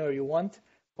me whenever you want.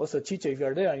 Also, Chicho, if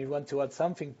you're there and you want to add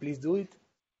something, please do it.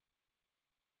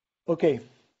 Okay.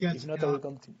 Yes, if not, I will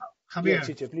continue. Javier. Yeah,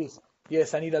 Chicho, please.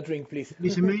 Yes, I need a drink, please.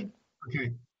 Listen me?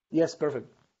 Okay. Yes, perfect.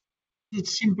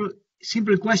 It's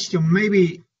simple question,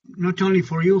 maybe not only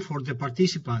for you, for the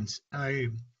participants.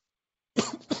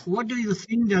 What do you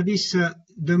think that is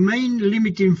the main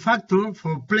limiting factor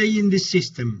for playing this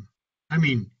system? I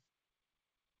mean,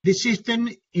 this system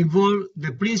involves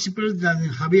the principles that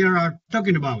Javier are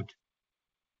talking about.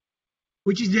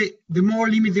 Which is the more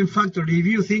limiting factor if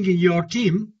you think in your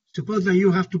team, suppose that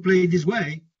you have to play this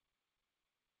way,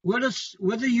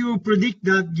 whether you predict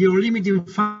that your limiting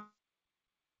factor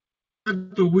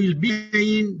will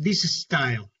be in this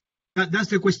style? That's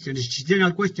the question. It's a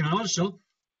general question. Also,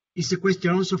 it's a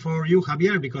question also for you,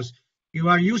 Javier, because you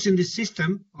are using this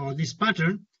system or this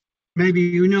pattern. Maybe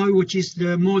you know which is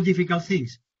the more difficult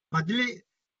things. But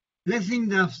let's think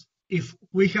that if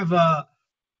we have a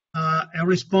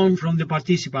response from the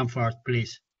participant first,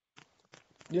 please.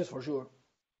 Yes, for sure.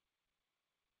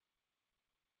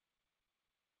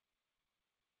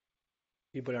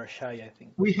 People are shy, I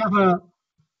think. We have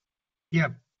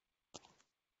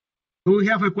Do we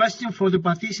have a question for the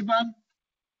participant?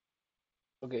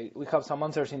 Okay, we have some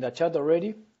answers in the chat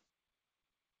already.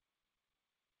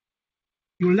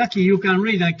 You're lucky you can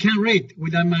read. I can't read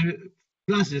without my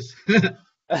glasses.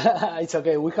 It's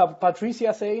okay. We have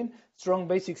Patricia saying strong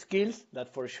basic skills.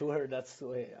 That for sure, that's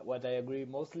what I agree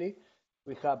mostly.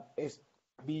 We have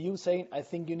SBU saying, I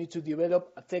think you need to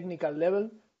develop a technical level,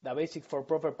 the basics for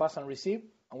proper pass and receive.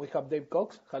 And we have Dave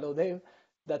Cox. Hello, Dave.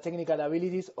 The technical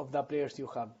abilities of the players you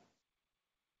have.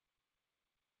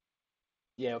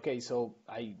 Yeah, okay. So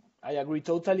I agree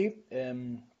totally.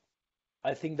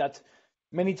 I think that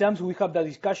many times we have the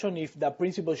discussion if the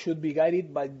principles should be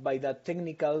guided by the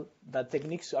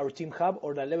techniques our team have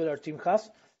or the level our team has.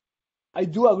 I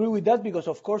do agree with that because,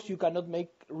 of course, you cannot make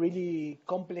really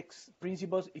complex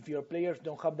principles if your players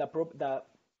don't have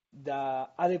the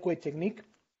adequate technique.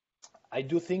 I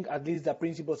do think at least the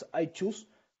principles I choose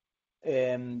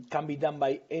can be done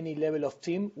by any level of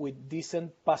team with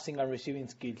decent passing and receiving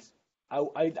skills.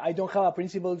 I don't have a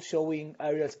principle showing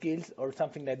aerial skills or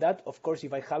something like that. Of course,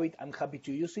 if I have it, I'm happy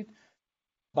to use it.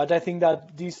 But I think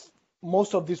that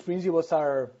most of these principles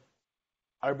are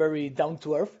very down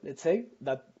to earth, let's say,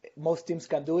 that most teams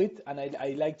can do it. And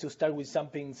I like to start with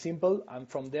something simple and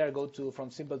from there go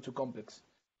from simple to complex.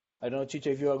 I don't know, Chiche,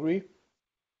 if you agree.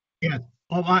 Yeah,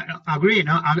 I agree.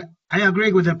 No, I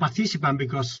agree with the participant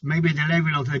because maybe the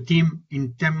level of the team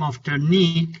in terms of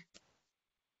technique,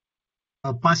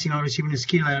 passing or receiving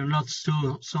skill are not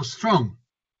so strong.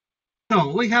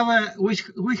 So we have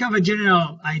a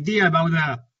general idea about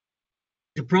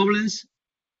the problems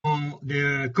or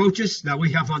the coaches that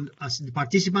we have as the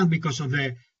participants because of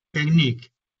the technique.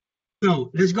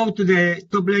 So let's go to the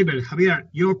top level. Javier,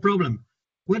 your problem.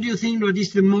 What do you think that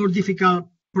is the more difficult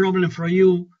problem for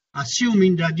you,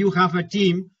 assuming that you have a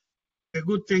team, a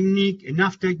good technique,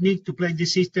 enough technique to play the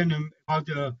system about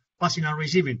passing and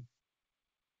receiving?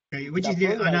 Okay, which is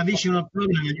an additional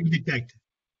problem that you detect?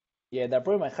 Yeah, the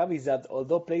problem I have is that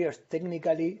although players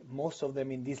technically, most of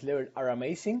them in this level are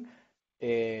amazing,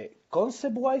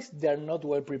 concept-wise, they're not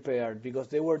well prepared because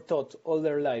they were taught all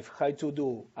their life how to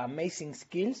do amazing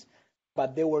skills,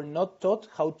 but they were not taught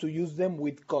how to use them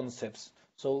with concepts.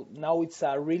 So now it's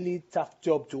a really tough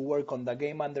job to work on the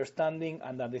game understanding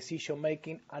and the decision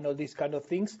making and all these kind of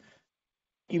things,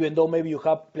 even though maybe you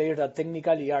have players that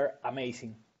technically are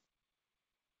amazing.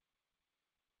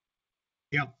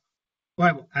 Yeah.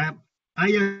 Well,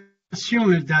 I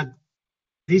assume that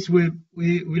this will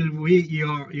be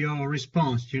your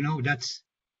response. You know, that's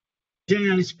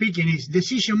generally speaking is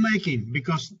decision making,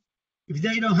 because if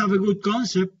they don't have a good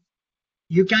concept,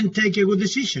 you can't take a good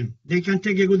decision. They can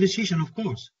take a good decision, of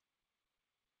course.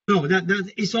 So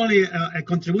that is only a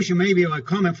contribution, maybe, or a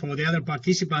comment for the other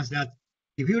participants, that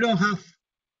if you don't have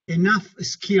enough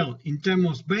skill in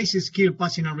terms of basic skill,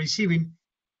 passing and receiving,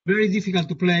 very difficult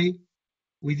to play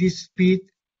with this speed,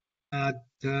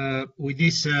 with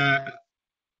this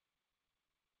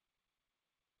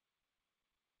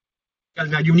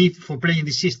that you need for playing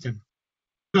the system.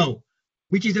 So,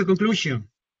 which is the conclusion?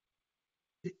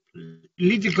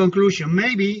 Little conclusion.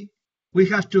 Maybe we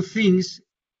have two things: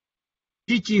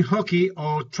 teaching hockey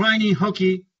or training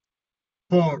hockey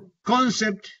for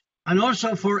concept and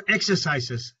also for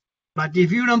exercises. But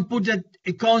if you don't put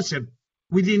a concept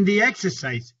within the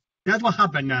exercise, that's what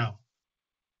happened now.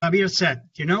 Javier said,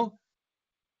 you know,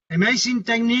 amazing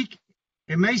technique,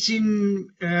 amazing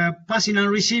passing and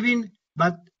receiving,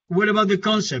 but what about the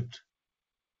concept?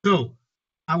 So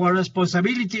our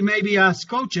responsibility maybe as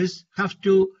coaches have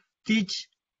to teach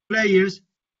players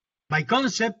by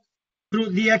concept through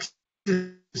the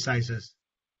exercises.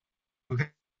 Okay?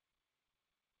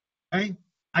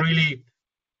 Really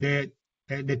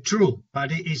the truth,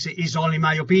 but it's only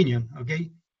my opinion.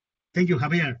 Okay? Thank you,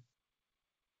 Javier.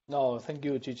 No, thank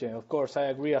you, Chiche. Of course, I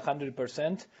agree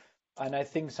 100%. And I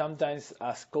think sometimes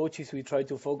as coaches, we try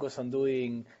to focus on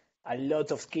doing a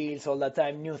lot of skills all the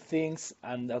time, new things.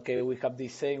 And okay, we have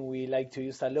this saying we like to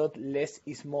use a lot, less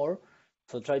is more.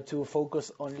 So try to focus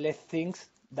on less things,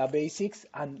 the basics,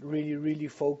 and really, really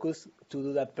focus to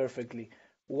do that perfectly.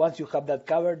 Once you have that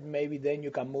covered, maybe then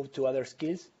you can move to other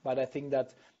skills. But I think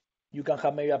that you can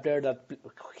have maybe a player that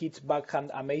hits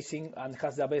backhand amazing and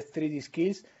has the best 3D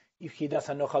skills. If he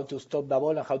doesn't know how to stop the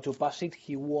ball and how to pass it,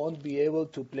 he won't be able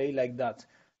to play like that.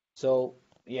 So,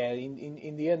 yeah,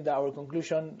 in the end, our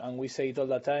conclusion, and we say it all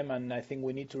the time, and I think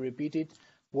we need to repeat it,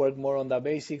 work more on the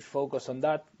basics, focus on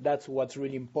that. That's what's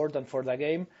really important for the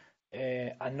game,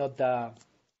 and not the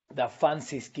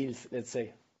fancy skills, let's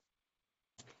say.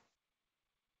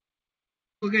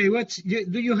 Okay,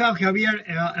 do you have, Javier,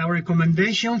 a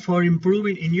recommendation for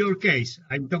improving, in your case,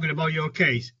 I'm talking about your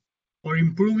case, for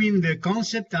improving the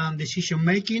concept and decision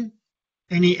making?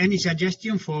 Any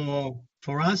suggestion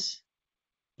for us?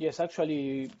 Yes,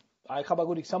 actually, I have a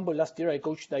good example. Last year I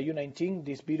coached the U19,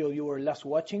 this video you were last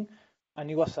watching, and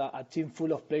it was a team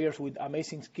full of players with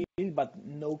amazing skill, but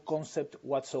no concept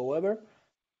whatsoever.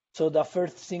 So the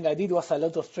first thing I did was a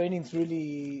lot of trainings.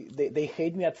 Really, they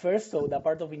hate me at first. So the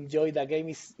part of enjoy the game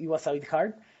it was a bit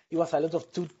hard. It was a lot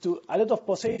of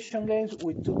possession games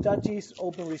with 2 touches,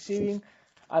 open receiving,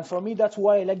 and for me that's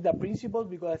why I like the principle,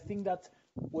 because I think that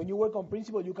when you work on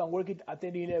principle, you can work it at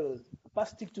any level.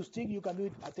 Pass stick to stick, you can do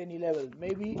it at any level.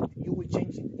 Maybe you will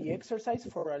change the exercise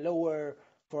for a lower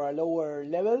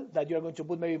level, that you're going to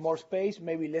put maybe more space,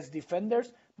 maybe less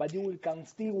defenders, but you can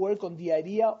still work on the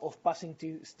idea of passing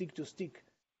stick to stick.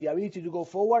 The ability to go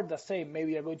forward, the same.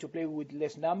 Maybe you're going to play with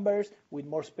less numbers, with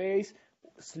more space,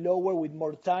 slower, with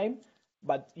more time,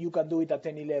 but you can do it at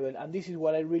any level. And this is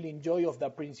what I really enjoy of the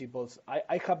principles.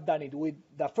 I have done it with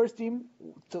the first team,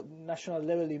 national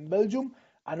level in Belgium,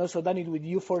 and also done it with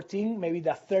U14, maybe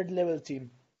the third level team.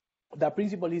 The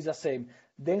principle is the same.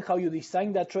 Then how you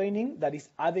design the training that is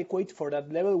adequate for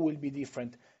that level will be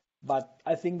different. But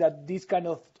I think that this kind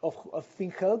of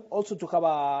thing help also to have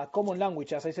a common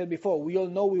language. As I said before, we all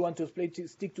know we want to play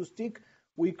stick to stick.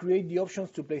 We create the options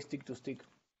to play stick to stick.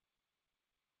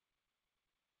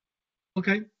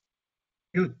 Okay,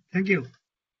 good. Thank you.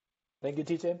 Thank you,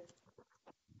 teacher.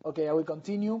 Okay, I will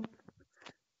continue.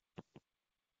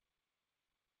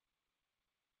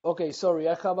 Okay, sorry,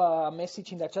 I have a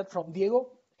message in the chat from Diego.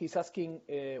 He's asking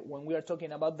when we are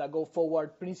talking about the go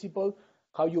forward principle,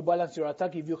 how you balance your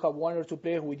attack if you have one or two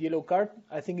players with yellow card.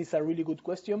 I think it's a really good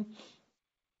question.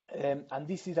 And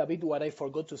this is a bit what I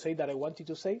forgot to say that I wanted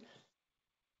to say.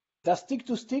 The stick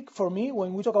to stick, for me,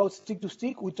 when we talk about stick to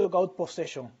stick, we talk about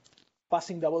possession,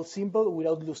 passing the ball simple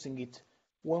without losing it.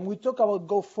 When we talk about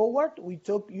go forward, we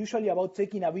talk usually about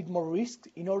taking a bit more risk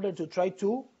in order to try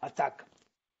to attack.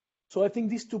 So I think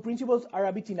these two principles are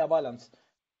a bit in a balance.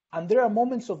 And there are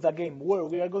moments of the game where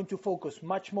we are going to focus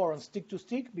much more on stick to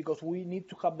stick because we need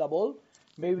to have the ball,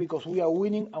 maybe because we are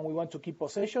winning and we want to keep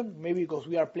possession, maybe because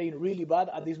we are playing really bad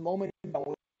at this moment and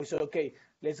we said, okay,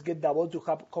 let's get the ball to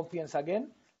have confidence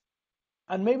again.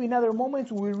 And maybe in other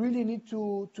moments we really need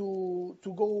to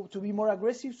be more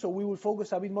aggressive, so we will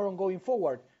focus a bit more on going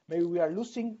forward. Maybe we are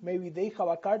losing, maybe they have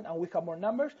a card and we have more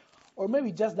numbers, or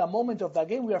maybe just the moment of the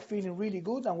game we are feeling really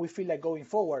good and we feel like going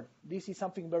forward. This is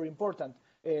something very important.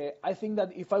 I think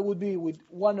that if I would be with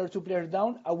one or two players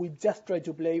down, I would just try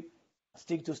to play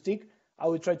stick to stick. I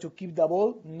would try to keep the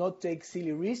ball, not take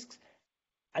silly risks.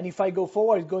 And if I go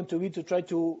forward, it's going to be to try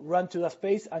to run to the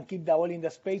space and keep the ball in the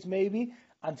space maybe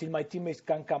until my teammates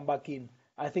can come back in.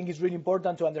 I think it's really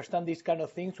important to understand these kind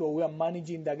of things when we are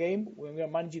managing the game, when we are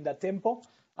managing the tempo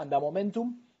and the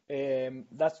momentum.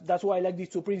 That's why I like these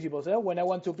two principles. When I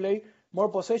want to play more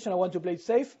possession, I want to play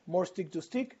safe, more stick to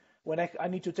stick. When I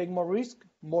need to take more risk,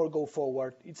 more go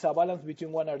forward. It's a balance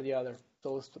between one or the other.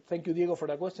 So thank you, Diego, for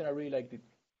the question. I really liked it.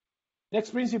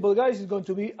 Next principle, guys, is going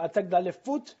to be attack the left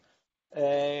foot.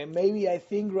 Maybe I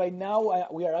think right now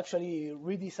we are actually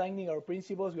redesigning our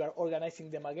principles. We are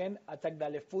organizing them again. Attack the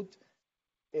left foot.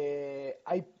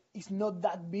 It's not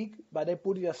that big, but I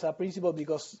put it as a principle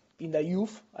because in the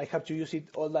youth, I have to use it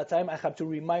all the time. I have to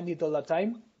remind it all the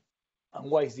time. And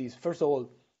why is this? First of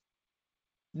all,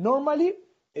 normally,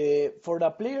 for the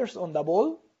players on the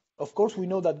ball, of course, we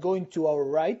know that going to our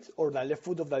right or the left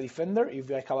foot of the defender, if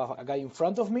I have a guy in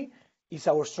front of me, is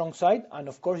our strong side, and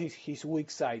of course, it's his weak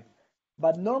side.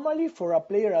 But normally, for a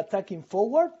player attacking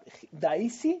forward, the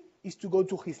easy is to go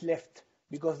to his left,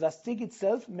 because the stick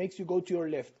itself makes you go to your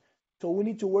left. So we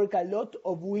need to work a lot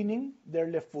of winning their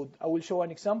left foot. I will show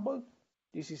an example.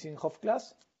 This is in Hof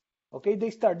class. Okay, they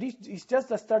start. This is just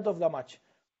the start of the match.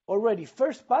 Already,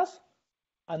 first pass,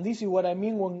 and this is what I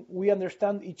mean when we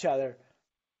understand each other.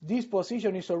 This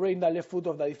position is already in the left foot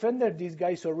of the defender. This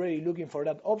guy is already looking for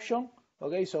that option.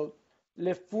 Okay, so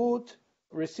left foot,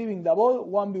 receiving the ball,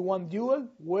 1v1 duel,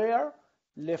 where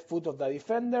left foot of the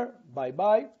defender,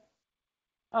 bye-bye.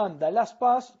 And the last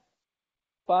pass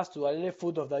to the left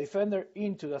foot of the defender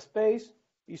into the space,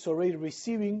 is already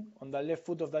receiving on the left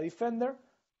foot of the defender,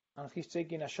 and he's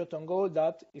taking a shot on goal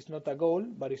that is not a goal,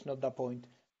 but it's not the point.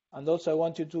 And also I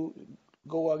want you to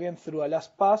go again through a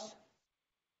last pass.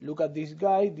 Look at this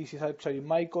guy. This is actually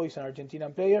Maiko. He's an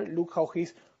Argentinian player. Look how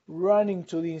he's running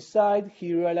to the inside.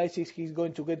 He realizes he's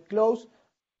going to get close,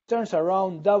 turns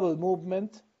around, double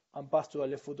movement, and pass to the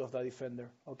left foot of the defender.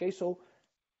 Okay, so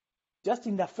just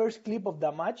in the first clip of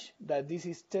the match, that this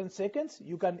is 10 seconds,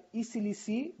 you can easily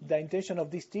see the intention of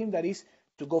this team, that is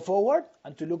to go forward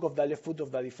and to look of the left foot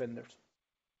of the defenders.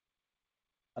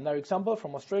 Another example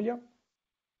from Australia.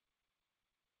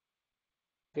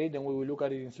 Okay, then we will look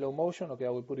at it in slow motion. Okay, I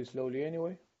will put it slowly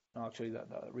anyway. No, actually, the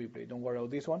replay. Don't worry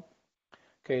about this one.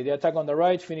 Okay, the attack on the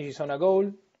right finishes on a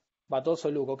goal. But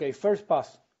also look, okay, first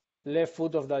pass, left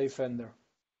foot of the defender.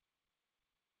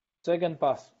 Second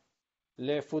pass,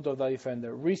 left foot of the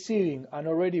defender. Receiving and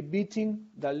already beating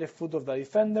the left foot of the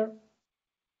defender.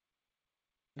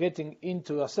 Getting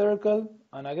into a circle.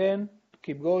 And again,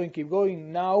 keep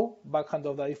going. Now, backhand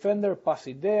of the defender, pass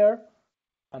it there.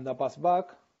 and the pass back,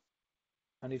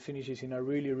 and it finishes in a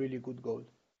really, really good goal.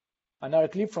 Another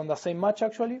clip from the same match,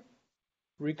 actually.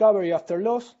 Recovery after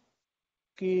loss.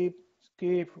 Skip.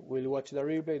 We'll watch the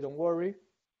replay, don't worry.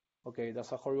 Okay,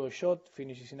 that's a horrible shot.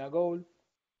 Finishes in a goal.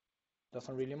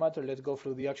 Doesn't really matter. Let's go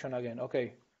through the action again.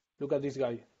 Okay, look at this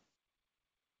guy.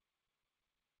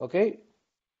 Okay,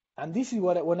 and this is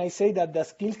what when I say that the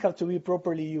skills have to be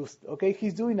properly used. Okay,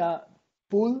 he's doing a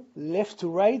pull left to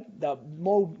right, the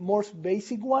most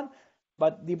basic one,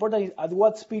 but the important is at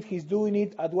what speed he's doing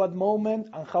it, at what moment,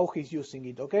 and how he's using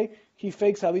it. Okay, he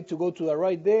fakes a bit to go to the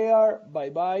right there.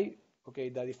 Bye. Okay,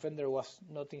 the defender was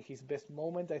not in his best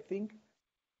moment, I think.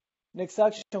 Next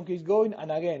action, he's going,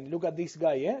 and again, look at this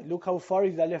guy. Look how far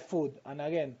is the left foot, and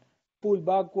again, pull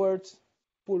backwards,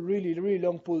 pull really, really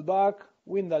long pull back,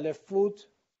 win the left foot.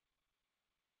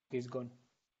 He's gone.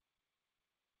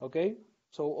 Okay,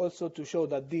 so also to show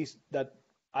that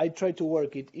I try to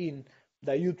work it in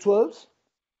the U12s.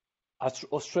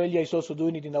 Australia is also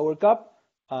doing it in the World Cup,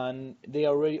 and they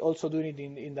are already also doing it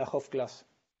in the Hof class.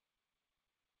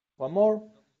 One more.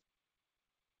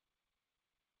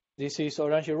 This is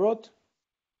Orange Road.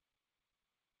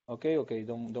 Okay,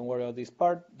 don't worry about this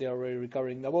part. They are already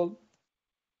recovering the ball.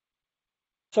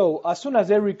 So as soon as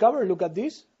they recover, look at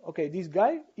this. Okay, this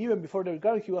guy, even before the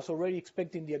recovery, he was already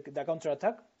expecting the counter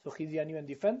attack. So he didn't even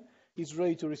defend. He's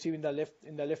ready to receive in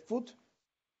the left foot.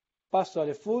 Pass to the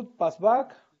left foot, pass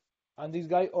back, and this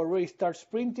guy already starts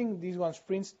sprinting. This one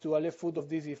sprints to the left foot of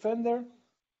this defender.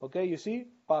 Okay, you see,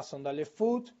 pass on the left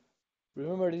foot.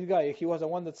 Remember this guy, he was the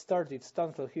one that started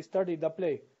Stansfeld. He started the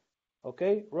play.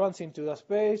 Okay, runs into the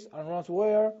space and runs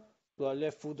where? To the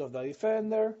left foot of the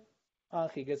defender,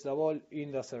 and he gets the ball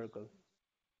in the circle.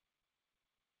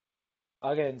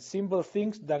 Again, simple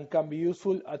things that can be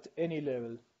useful at any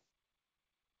level.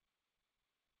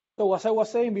 So as I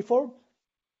was saying before,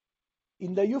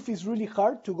 in the youth it's really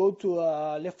hard to go to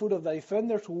the left foot of the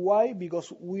defenders. Why?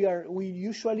 Because we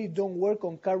usually don't work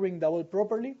on carrying the ball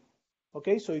properly.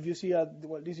 Okay, so if you see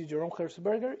this is Jerome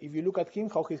Herzberger. If you look at him,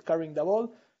 how he's carrying the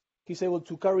ball, he's able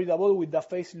to carry the ball with the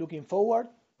face looking forward.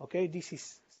 Okay,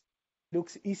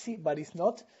 looks easy, but it's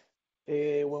not.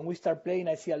 When we start playing,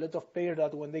 I see a lot of players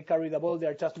that when they carry the ball,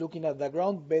 they're just looking at the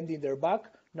ground, bending their back.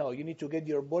 No, you need to get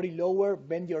your body lower,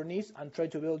 bend your knees, and try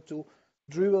to be able to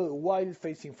dribble while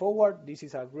facing forward. This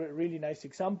is a really nice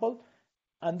example.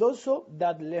 And also,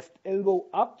 that left elbow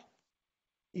up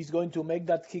is going to make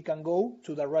that he can go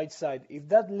to the right side. If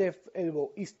that left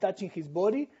elbow is touching his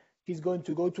body, he's going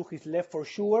to go to his left for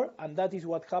sure, and that is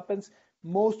what happens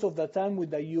most of the time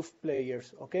with the youth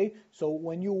players. Okay, so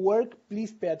when you work,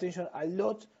 please pay attention a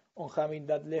lot on having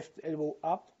that left elbow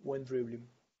up when dribbling.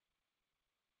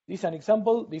 This is an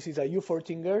example. This is a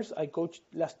U14 girls I coached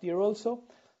last year also.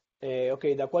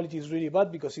 Okay, the quality is really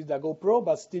bad because it's the GoPro,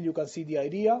 but still you can see the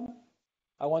idea.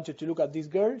 I want you to look at this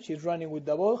girl. She's running with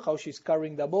the ball, how she's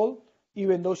carrying the ball,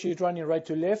 even though she's running right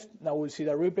to left. Now we'll see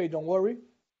the replay, don't worry.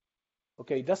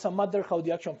 Okay, it doesn't matter how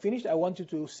the action finished. I want you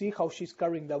to see how she's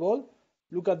carrying the ball.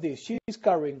 Look at this. She's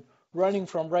carrying, running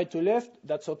from right to left.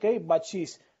 That's okay, but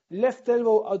she's left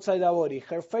elbow outside the body.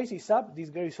 Her face is up. This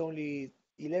girl is only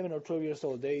 11 or 12 years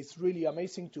old. It's really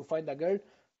amazing to find a girl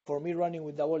for me running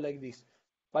with the ball like this.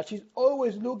 But she's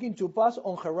always looking to pass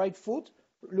on her right foot,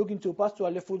 looking to pass to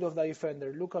the left foot of the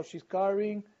defender. Look how she's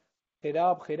carrying. Head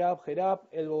up,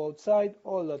 elbow outside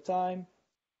all the time.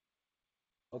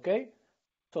 Okay?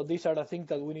 So these are the things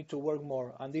that we need to work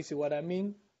more. And this is what I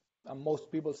mean. And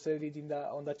most people said it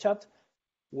on the chat.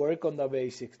 Work on the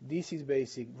basics. This is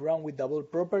basic. Run with the ball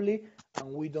properly,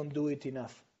 and we don't do it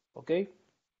enough. Okay?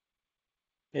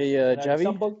 Hey,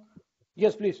 Javi?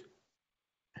 Yes, please.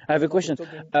 I have a question.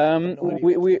 It's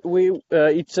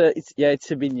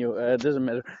Sabinho. Doesn't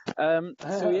matter. I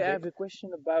have a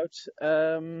question about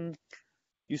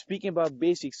you speaking about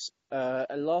basics.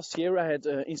 Last year I had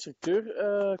an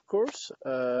instructor course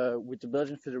with the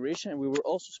Belgian Federation, and we were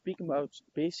also speaking about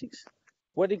basics.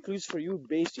 What includes for you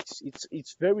basics?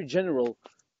 It's very general,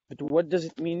 but what does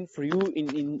it mean for you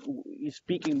in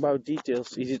speaking about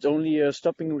details? Is it only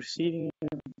stopping, receiving,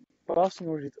 passing,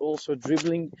 or is it also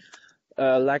dribbling?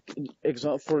 Like in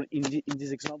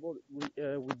this example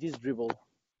with this dribble.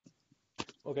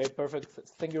 Okay, perfect.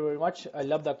 Thank you very much. I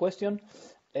love that question.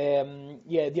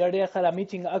 The other day I had a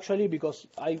meeting actually because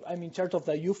I'm in charge of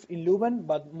the youth in Leuven,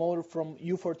 but more from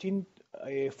U14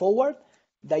 forward.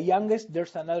 The youngest,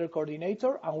 there's another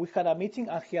coordinator, and we had a meeting,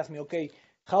 and he asked me, okay,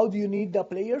 how do you need the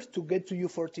players to get to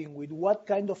U14? With what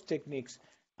kind of techniques?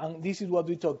 And this is what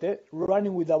we talked,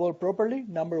 running with the ball properly,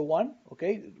 number one,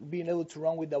 okay, being able to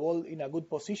run with the ball in a good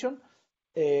position,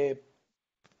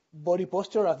 body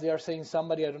posture, as they are saying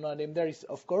somebody, I don't know the name there, is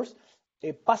of course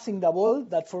passing the ball.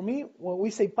 That for me, when we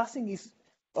say passing is,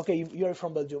 okay, you're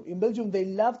from Belgium. In Belgium, they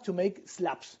love to make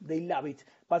slaps. They love it.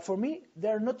 But for me,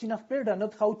 there are not enough players that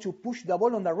know how to push the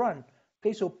ball on the run.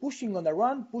 Okay, so pushing on the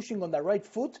run, pushing on the right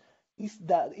foot is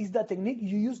the technique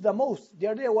you use the most. The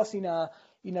other day I was in a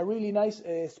really nice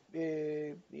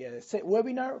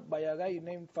webinar by a guy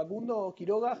named Facundo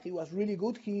Quiroga. He was really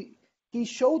good. He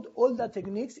showed all the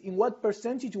techniques in what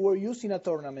percentage were used in a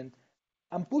tournament.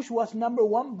 And push was number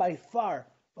one by far,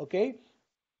 okay?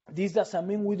 This doesn't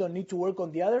mean we don't need to work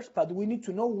on the others, but we need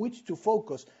to know which to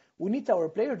focus. We need our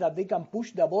players that they can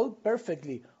push the ball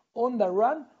perfectly on the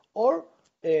run, or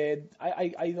I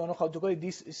don't know how to call it,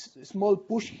 this small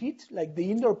push hit, like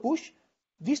the indoor push.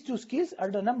 These two skills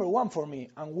are the number one for me,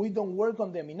 and we don't work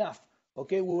on them enough.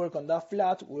 Okay, we work on the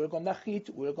flat, we work on the hit,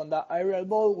 we work on the aerial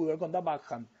ball, we work on the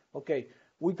backhand. Okay,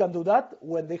 we can do that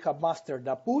when they have mastered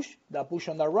the push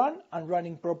on the run, and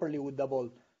running properly with the ball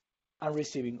and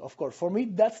receiving. Of course, for me,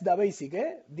 that's the basic.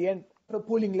 The end,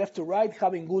 pulling left to right,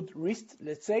 having good wrist,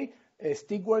 let's say.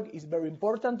 Stick work is very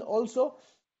important also,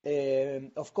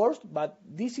 of course, but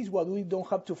this is what we don't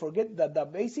have to forget, that the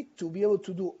basic to be able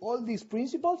to do all these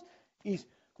principles is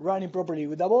running properly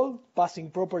with the ball, passing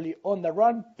properly on the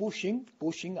run, pushing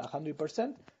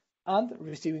 100%, and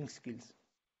receiving skills.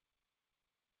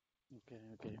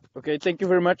 Okay, thank you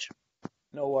very much.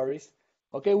 No worries.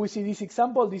 Okay, we see this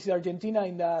example. This is Argentina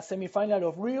in the semi-final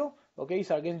of Rio. Okay,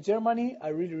 it's against Germany. I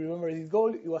really remember this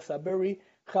goal. It was a very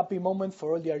happy moment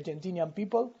for all the Argentinian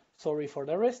people. Sorry for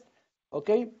the rest.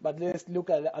 Okay, but let's look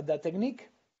at the technique.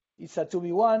 It's a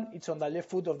 2v1. It's on the left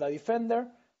foot of the defender,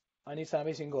 and it's an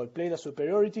amazing goal. Play the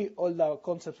superiority, all the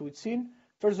concepts we've seen.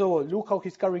 First of all, look how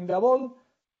he's carrying the ball.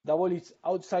 The ball is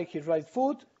outside his right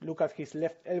foot. Look at his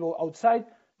left elbow outside.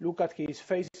 Look at his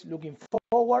face looking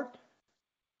forward.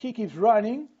 He keeps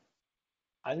running,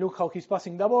 and look how he's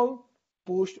passing the ball,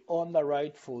 pushed on the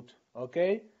right foot,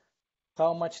 okay?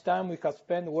 How much time we have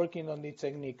spent working on this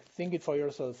technique. Think it for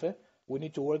yourself, We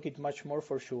need to work it much more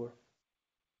for sure.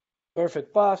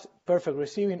 Perfect pass, perfect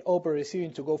receiving, open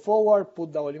receiving to go forward,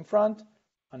 put the ball in front,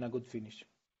 and a good finish.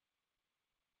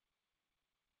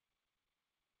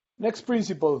 Next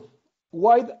principle,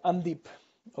 wide and deep,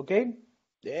 okay?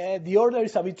 The order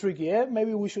is a bit tricky,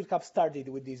 Maybe we should have started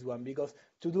with this one, because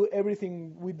to do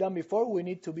everything we've done before, we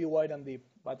need to be wide and deep.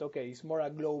 But okay, it's more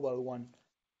a global one.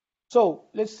 So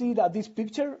let's see that this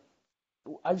picture,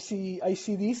 I see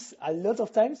this a lot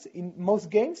of times in most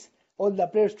games, all the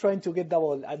players trying to get the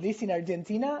ball. At least in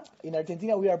Argentina,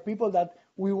 we are people that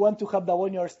we want to have the ball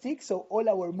in our stick, so all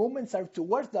our movements are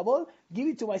towards the ball. Give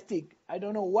it to my stick. I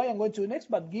don't know why I'm going to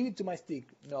next, but give it to my stick.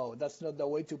 No, that's not the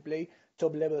way to play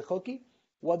top level hockey.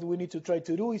 What we need to try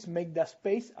to do is make the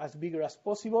space as bigger as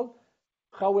possible.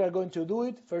 How we are going to do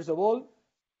it? First of all,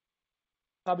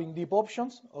 having deep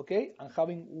options, okay, and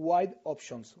having wide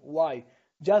options. Why?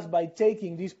 Just by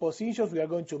taking these positions, we are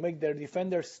going to make their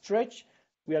defenders stretch.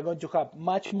 We are going to have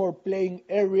much more playing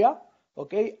area,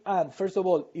 okay? And first of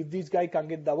all, if this guy can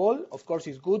get the ball, of course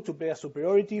it's good to play a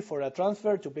superiority for a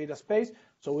transfer, to play the space,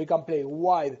 so we can play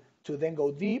wide to then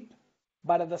go deep.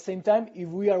 But at the same time, if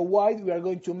we are wide, we are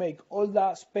going to make all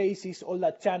the spaces, all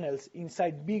the channels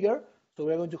inside bigger, so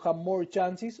we are going to have more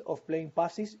chances of playing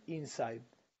passes inside,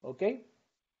 okay?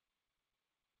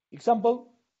 Example,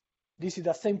 this is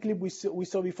the same clip we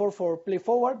saw before for play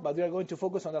forward, but we are going to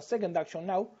focus on the second action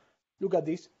now. Look at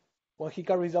this. When he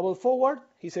carries the ball forward,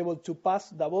 he's able to pass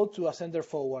the ball to a center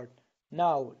forward.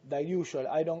 Now, the usual,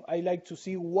 I like to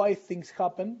see why things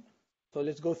happen. So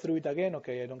let's go through it again.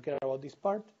 Okay, I don't care about this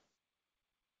part.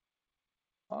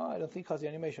 I don't think it has the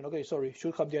animation. Okay, sorry,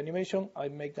 should have the animation. I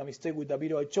make a mistake with the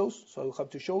video I chose, so I will have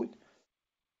to show it.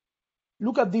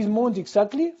 Look at this moment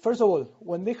exactly. First of all,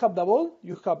 when they have the ball,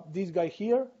 you have this guy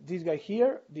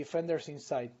here, defenders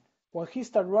inside. When he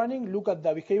starts running, look at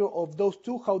the behavior of those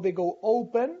two, how they go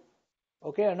open.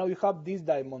 Okay, and now you have this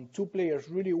diamond, two players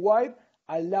really wide,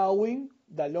 allowing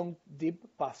the long, deep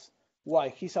pass. Why?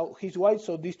 He's wide,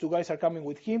 so these two guys are coming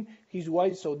with him. He's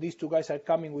wide, so these two guys are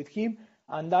coming with him.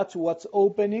 And that's what's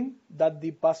opening that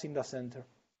deep pass in the center.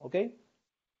 Okay?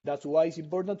 That's why it's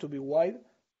important to be wide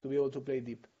to be able to play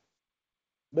deep.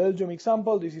 Belgium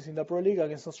example, this is in the Pro League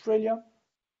against Australia.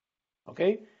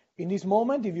 Okay? In this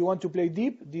moment, if you want to play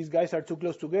deep, these guys are too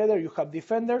close together, you have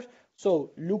defenders.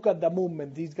 So look at the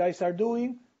movement these guys are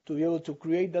doing to be able to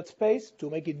create that space, to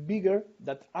make it bigger,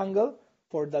 that angle,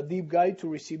 for the deep guy to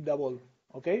receive the ball.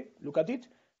 Okay? Look at it.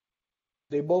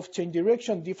 They both change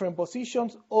direction, different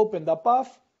positions, open the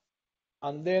path,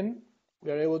 and then we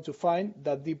are able to find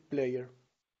the deep player.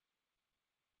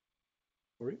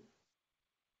 Sorry.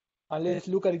 And let's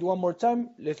look at it one more time.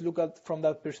 Let's look at from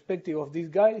that perspective of this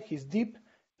guy. He's deep.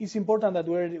 It's important that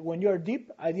when you are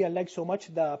deep, I didn't like so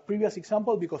much the previous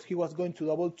example because he was going to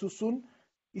the ball too soon.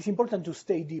 It's important to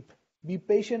stay deep. Be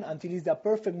patient until it's the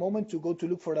perfect moment to go to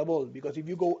look for the ball, because if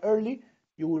you go early,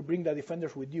 you will bring the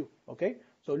defenders with you, okay?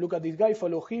 So look at this guy,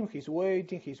 follow him, he's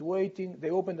waiting, they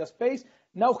open the space,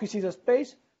 now he sees a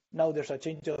space, now there's a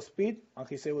change of speed, and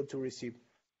he's able to receive.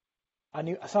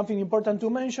 And something important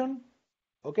to mention,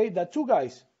 okay, the two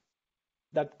guys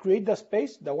that create the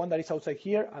space, the one that is outside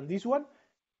here and this one,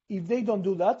 if they don't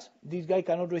do that, this guy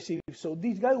cannot receive. So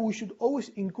this guy, we should always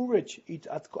encourage it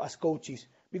as coaches.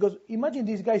 Because imagine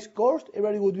this guy scores,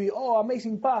 everybody would be, oh,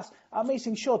 amazing pass,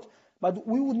 amazing shot. But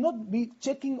we would not be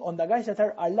checking on the guys that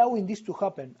are allowing this to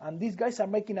happen. And these guys are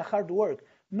making a hard work.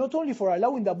 Not only for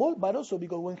allowing the ball, but also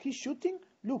because when he's shooting,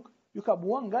 look, you have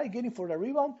one guy getting for the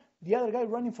rebound, the other guy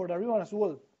running for the rebound as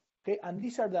well. Okay, and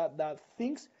these are the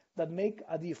things that make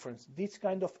a difference, these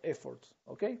kind of efforts.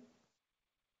 Okay?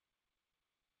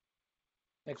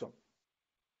 Next one.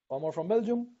 One more from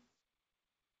Belgium.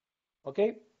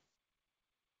 Okay.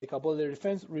 They couple their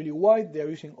defense really wide. They are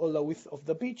using all the width of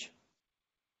the pitch.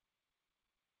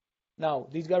 Now,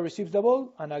 this guy receives the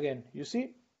ball, and again, you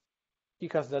see, he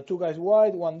has the two guys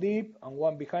wide, one deep, and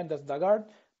one behind, that's the guard.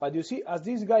 But you see, as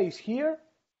this guy is here,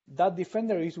 that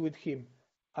defender is with him.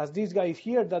 As this guy is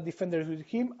here, that defender is with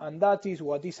him, and that is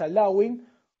what is allowing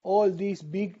all this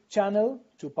big channel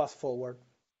to pass forward.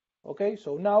 Okay,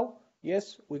 so now,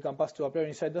 yes, we can pass to a player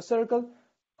inside the circle,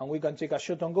 and we can take a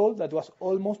shot on goal that was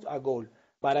almost a goal.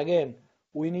 But again,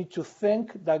 we need to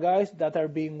thank the guys that are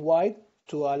being wide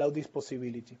to allow this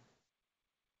possibility.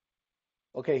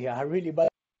 Okay, a really bad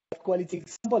quality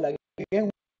example.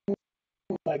 Again,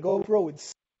 my GoPro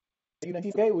with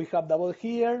okay, we have the ball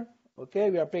here. Okay,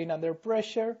 we are playing under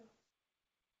pressure.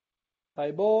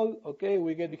 High ball. Okay,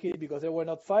 we get hit because they were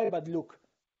not five. But look,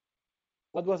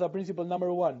 what was the principle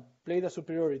number one? Play the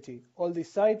superiority. All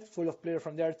this side full of players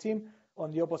from their team.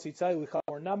 On the opposite side, we have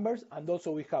more numbers, and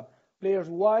also we have players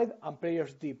wide and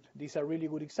players deep. These are really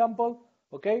good example.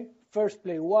 Okay, first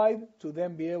play wide to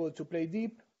then be able to play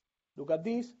deep. Look at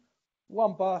this.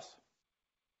 One pass,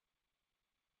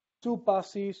 two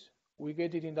passes. We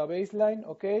get it in the baseline.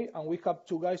 Okay, and we have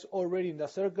two guys already in the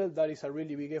circle. That is a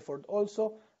really big effort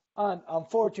also. And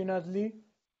unfortunately,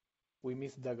 we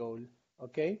missed the goal.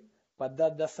 Okay, but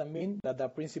that doesn't mean that the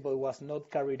principle was not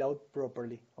carried out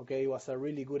properly. Okay, it was a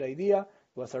really good idea.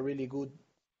 It was a really good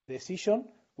decision.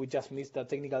 We just missed the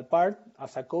technical part.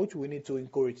 As a coach, we need to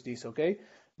encourage this, okay?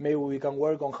 Maybe we can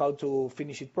work on how to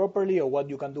finish it properly or what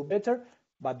you can do better,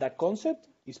 but the concept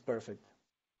is perfect.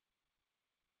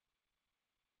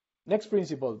 Next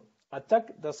principle,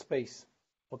 attack the space,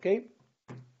 okay?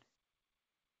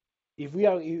 If we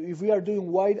are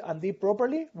doing wide and deep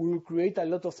properly, we will create a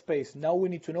lot of space. Now we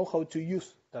need to know how to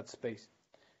use that space.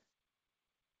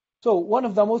 So one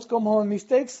of the most common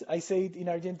mistakes, I say it in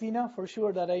Argentina for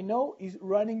sure that I know, is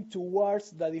running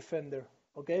towards the defender,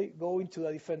 okay? Going to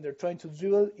the defender, trying to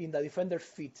dribble in the defender's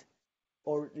feet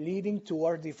or leading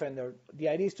towards defender. The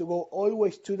idea is to go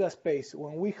always to the space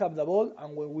when we have the ball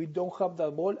and when we don't have the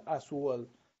ball as well,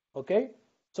 okay?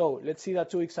 So let's see the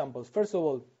two examples. First of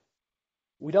all,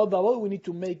 without the ball, we need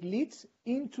to make leads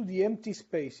into the empty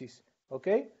spaces,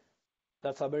 okay?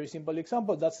 That's a very simple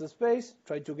example. That's the space.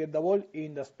 Try to get the ball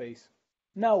in the space.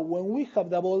 Now, when we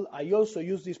have the ball, I also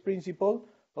use this principle,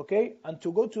 okay? And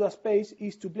to go to the space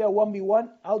is to play a 1v1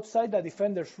 outside the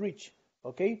defender's reach,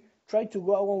 okay? Try to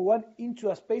go 1v1 into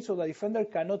a space so the defender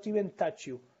cannot even touch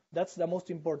you. That's the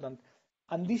most important.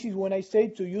 And this is when I say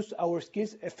to use our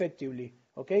skills effectively,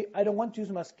 okay? I don't want to use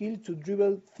my skill to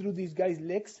dribble through this guy's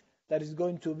legs. That is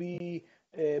going to be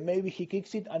maybe he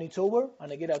kicks it and it's over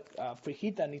and I get a free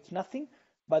hit and it's nothing,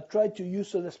 but try to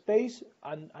use the space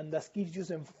and the skills use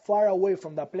them far away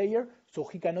from the player so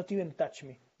he cannot even touch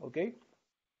me, okay?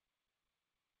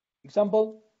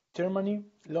 Example, Germany,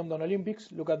 London Olympics.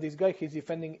 Look at this guy, he's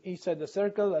defending inside the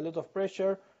circle, a lot of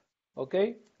pressure,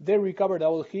 okay? They recover the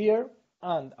ball here,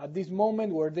 and at this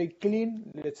moment where they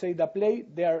clean, let's say the play,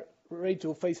 they are ready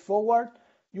to face forward.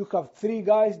 You have three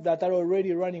guys that are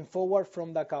already running forward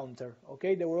from the counter,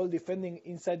 okay? They were all defending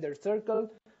inside their circle,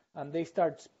 and they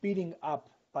start speeding up.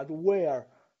 But where?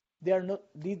 They are not.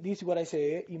 This is what I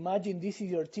say. Imagine this is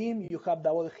your team. You have the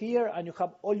ball here, and you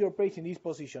have all your players in this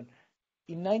position.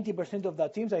 In 90% of the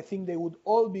teams, I think they would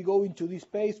all be going to this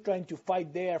space, trying to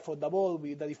fight there for the ball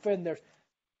with the defenders.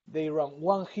 They run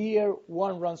one here,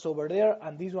 one runs over there,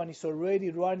 and this one is already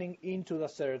running into the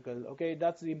circle, okay?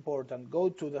 That's important. Go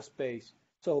to the space.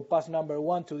 So pass number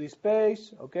one to this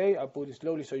space, okay? I'll put it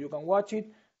slowly so you can watch it.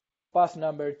 pass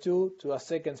number 2 to a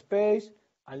second space,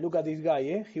 and look at this guy,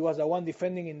 eh? He was the one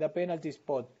defending in the penalty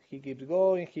spot. He keeps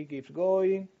going, he keeps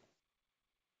going.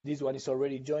 This one is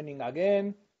already joining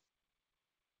again.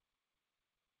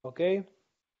 Okay.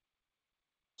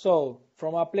 So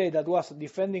from a play that was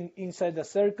defending inside the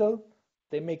circle,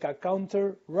 they make a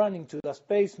counter, running to the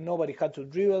space. Nobody had to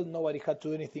dribble, nobody had to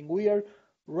do anything weird.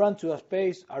 Run to the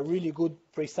space, a really good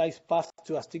precise pass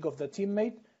to a stick of the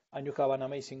teammate, and you have an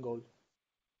amazing goal.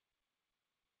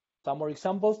 Some more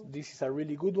examples. This is a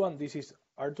really good one. This is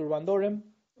Arthur Van Doren,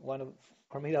 one of the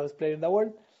formidable players in the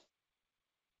world.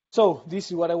 So this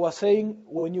is what I was saying.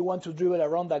 When you want to dribble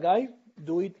around the guy,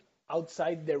 do it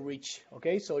outside the reach.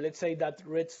 Okay, so let's say that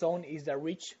red zone is the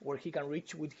reach where he can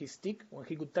reach with his stick. When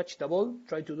he could touch the ball,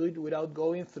 try to do it without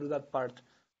going through that part.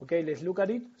 Okay, let's look at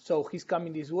it. So he's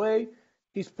coming this way.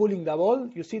 He's pulling the ball.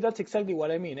 You see, that's exactly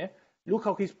what I mean. Eh? Look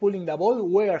how he's pulling the ball,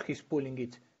 where he's pulling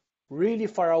it. Really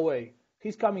far away.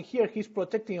 He's coming here. He's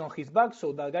protecting on his back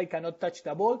so the guy cannot touch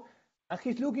the ball. And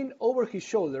he's looking over his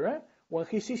shoulder. Eh? When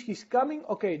he sees he's coming,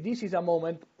 okay, this is a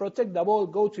moment. Protect the ball,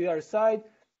 go to the other side,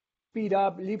 speed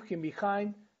up, leave him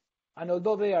behind. And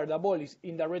although there the ball is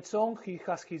in the red zone, he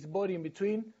has his body in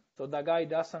between, so the guy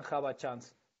doesn't have a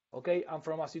chance. Okay, and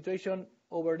from a situation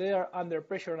over there, under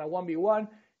pressure on a 1v1,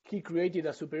 he created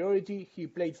a superiority, he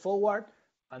played forward,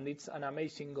 and it's an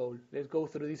amazing goal. Let's go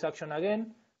through this action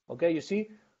again. Okay, you see,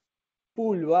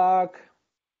 pull back,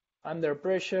 under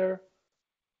pressure,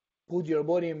 put your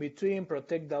body in between,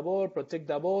 protect the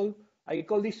ball. I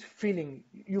call this feeling.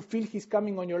 You feel he's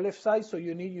coming on your left side, so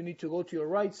you need to go to your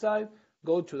right side,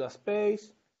 go to the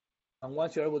space, and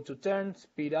once you're able to turn,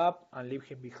 speed up and leave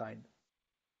him behind.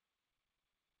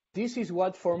 This is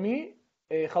what, for me,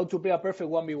 how to play a perfect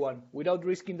 1v1 without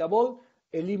risking the ball,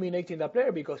 eliminating the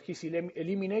player because he's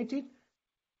eliminated.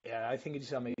 Yeah, I think it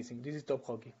is amazing. This is top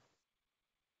hockey.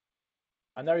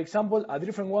 Another example, a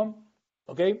different one.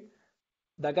 Okay,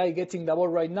 the guy getting the ball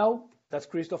right now, that's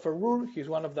Christopher Ruhr. He's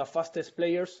one of the fastest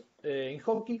players in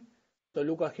hockey. So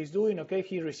look what he's doing. Okay,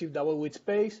 he received the ball with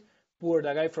space. Poor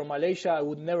the guy from Malaysia. I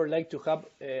would never like to have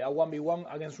a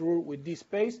 1v1 against Ruhr with this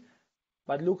space.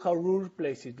 But look how Ruhr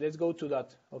plays it. Let's go to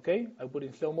that. Okay, I put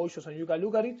in slow motion so you can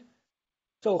look at it.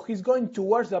 So he's going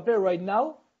towards the player right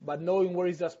now, but knowing where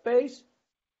is the space.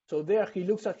 So there he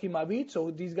looks at him a bit.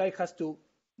 So this guy has to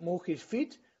move his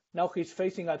feet. Now he's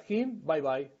facing at him.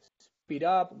 Bye-bye. Speed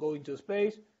up, go into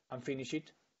space, and finish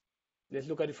it. Let's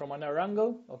look at it from another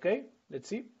angle. Okay, let's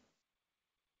see.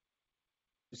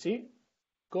 You see?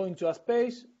 Going to a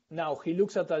space. Now he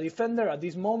looks at the defender at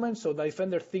this moment. So the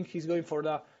defender thinks he's going for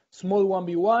the small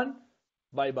 1v1.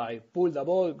 Bye-bye. Pull the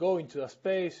ball, go into the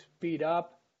space, speed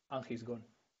up, and he's gone.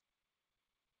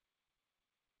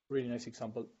 Really nice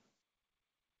example.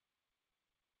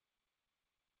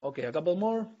 Okay, a couple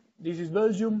more. This is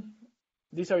Belgium.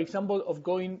 These are examples of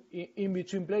going in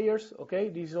between players. Okay,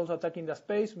 this is also attacking the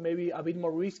space, maybe a bit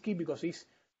more risky because it's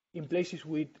in places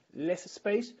with less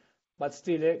space, but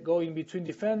still going between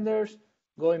defenders,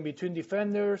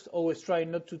 always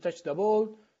trying not to touch the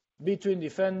ball, between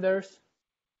defenders.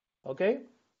 Okay,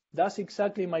 that's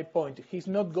exactly my point. He's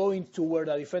not going to where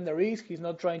the defender is. He's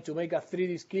not trying to make a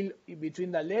 3D skill in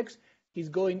between the legs. He's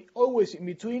going always in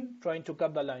between, trying to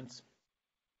cut the lines.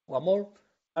 One more.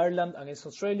 Ireland against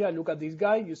Australia. Look at this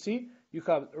guy. You see, you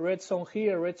have red zone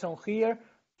here,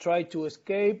 try to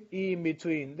escape in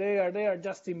between. There,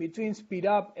 just in between, speed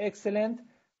up, excellent.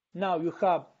 Now you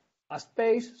have a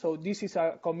space, so this is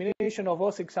a combination of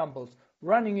both examples.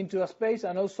 Running into a space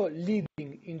and also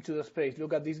leading into the space.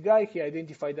 Look at this guy, he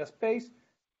identified the space,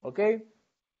 okay?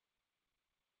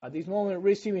 At this moment,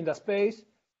 receiving the space,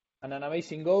 and an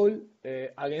amazing goal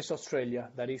against Australia.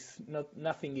 That is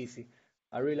nothing easy.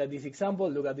 I really like this example.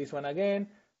 Look at this one again.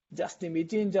 Just in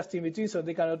between, so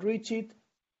they cannot reach it.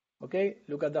 Okay,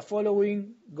 look at the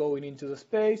following. Going into the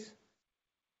space.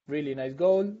 Really nice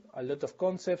goal. A lot of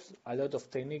concepts, a lot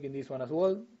of technique in this one as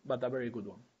well, but a very good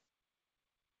one.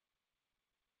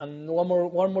 And one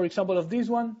more example of this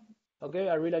one. Okay,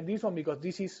 I really like this one because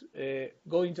this is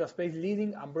going to a space,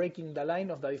 leading and breaking the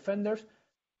line of the defenders.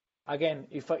 Again,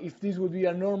 if this would be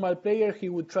a normal player, he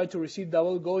would try to receive the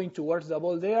ball going towards the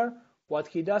ball there. What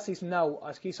he does is now,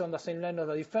 as he's on the same line of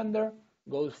the defender,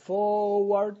 goes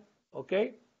forward,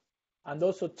 okay? And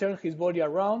also turn his body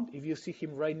around. If you see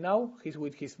him right now, he's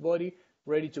with his body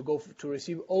ready to go to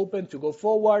receive open, to go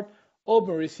forward.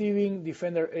 Open receiving,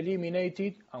 defender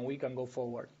eliminated, and we can go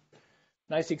forward.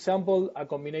 Nice example, a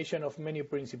combination of many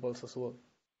principles as well.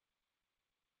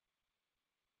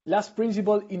 Last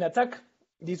principle in attack.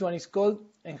 This one is called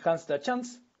enhance the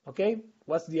chance, okay?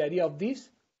 What's the idea of this?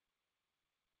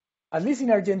 At least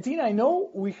in Argentina, I know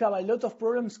we have a lot of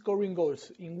problems scoring goals.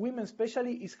 In women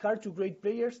especially, it's hard to grade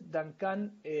players that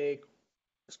can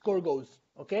score goals,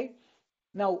 okay?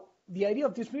 Now, the idea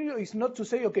of this video is not to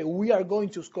say, okay, we are going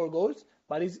to score goals,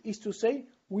 but is to say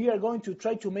we are going to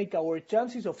try to make our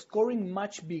chances of scoring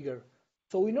much bigger.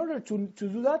 So in order to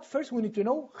do that, first we need to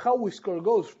know how we score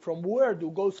goals, from where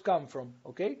do goals come from,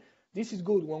 okay? This is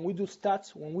good when we do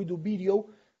stats, when we do video.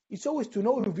 It's always to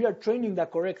know if we are training the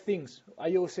correct things.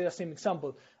 I always say the same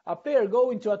example. A player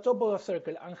going to a top of a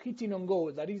circle and hitting on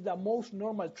goal, that is the most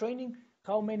normal training.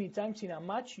 How many times in a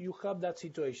match you have that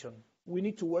situation? We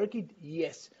need to work it,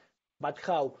 yes. But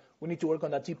how? We need to work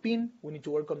on the tip-in, we need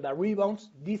to work on the rebounds.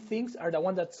 These things are the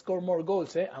ones that score more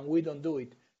goals, and we don't do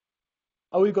it.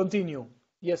 I will continue.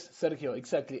 Yes, Sergio,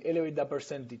 exactly. Elevate the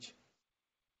percentage.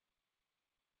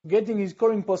 Getting in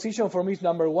scoring position for me is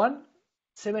number one.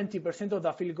 70% of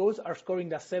the field goals are scoring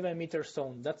the 7-meter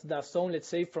zone. That's the zone, let's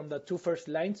say, from the two first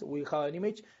lines, we have an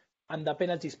image, and the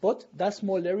penalty spot. That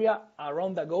small area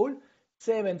around the goal,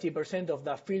 70% of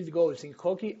the field goals in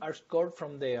hockey are scored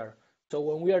from there. So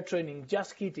when we are training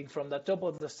just hitting from the top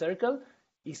of the circle,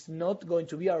 it's not going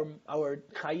to be our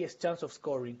highest chance of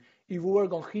scoring. If we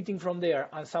work on hitting from there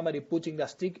and somebody putting the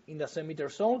stick in the 7-meter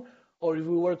zone, or if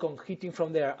we work on hitting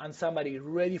from there and somebody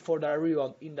ready for the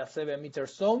rebound in the 7-meter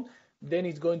zone, then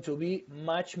it's going to be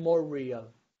much more real.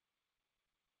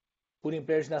 Putting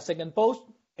players in a second post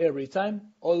every time,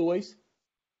 always.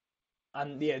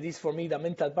 And yeah, this for me the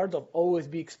mental part of always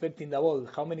be expecting the ball.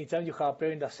 How many times you have a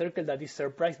player in the circle that is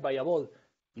surprised by a ball?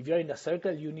 If you're in the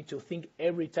circle, you need to think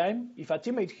every time. If a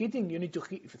teammate hitting, you need to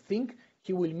think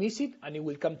he will miss it and it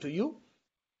will come to you.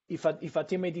 If a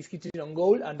teammate is hitting on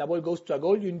goal and the ball goes to a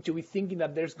goal, you need to be thinking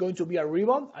that there's going to be a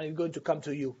rebound and it's going to come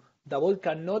to you. The ball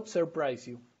cannot surprise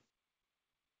you.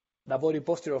 The body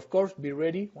posture, of course, be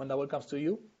ready when the ball comes to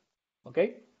you.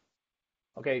 Okay?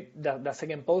 Okay, the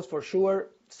second post for sure.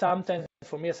 Sometimes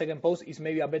for me a second post is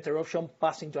maybe a better option,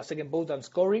 passing to a second post than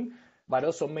scoring. But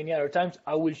also many other times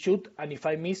I will shoot, and if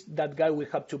I miss, that guy will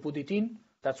have to put it in.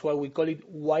 That's why we call it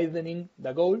widening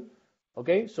the goal.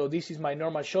 Okay, so this is my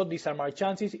normal shot. These are my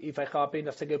chances. If I have a player in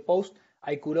the second post,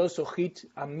 I could also hit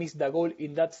and miss the goal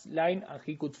in that line, and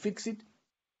he could fix it.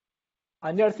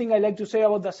 Another thing I like to say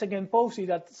about the second post is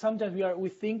that sometimes we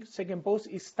think second post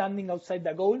is standing outside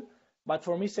the goal, but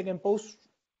for me second post,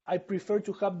 I prefer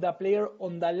to have the player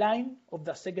on the line of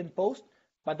the second post,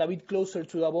 but a bit closer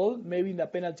to the ball, maybe in the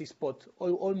penalty spot,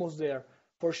 almost there.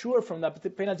 For sure, from the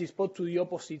penalty spot to the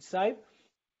opposite side,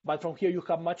 but from here you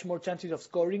have much more chances of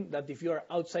scoring than if you are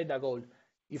outside the goal.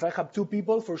 If I have two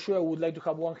people, for sure I would like to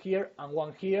have one here and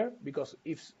one here, because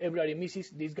if everybody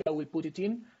misses, this guy will put it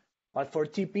in. But for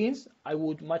tip-ins, I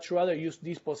would much rather use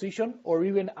this position or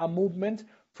even a movement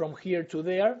from here to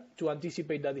there to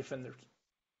anticipate the defenders.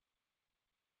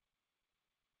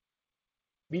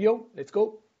 Video, let's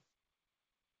go.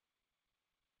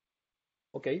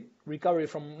 Okay, recovery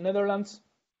from Netherlands.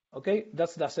 Okay,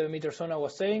 that's the 7-meter zone I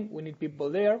was saying. We need people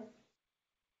there.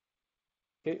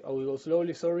 Okay, I will go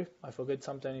slowly, sorry. I forget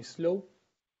sometimes it's slow.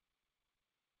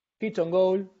 Hit on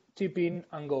goal, tip in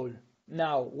and goal.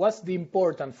 Now, what's the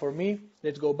important for me?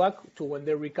 Let's go back to when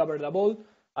they recover the ball.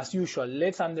 As usual,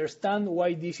 let's understand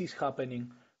why this is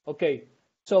happening. Okay,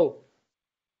 so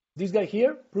this guy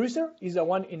here, Bruiser, is the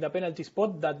one in the penalty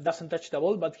spot that doesn't touch the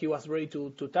ball, but he was ready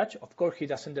to touch. Of course,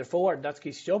 he's a center forward, that's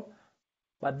his job.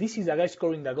 But this is the guy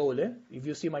scoring the goal. If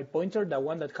you see my pointer, the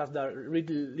one that has the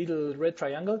little red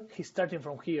triangle, he's starting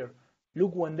from here.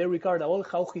 Look when they recover the ball,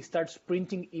 how he starts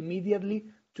sprinting immediately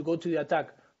to go to the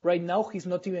attack. Right now, he's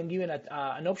not even given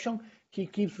an option. He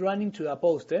keeps running to the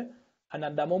post. And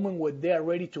at the moment when they are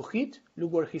ready to hit,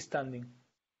 look where he's standing.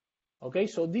 Okay,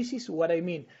 so this is what I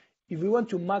mean. If we want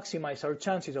to maximize our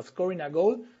chances of scoring a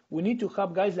goal, we need to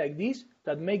have guys like this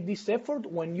that make this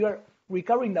effort when you are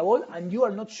recovering the ball and you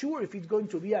are not sure if it's going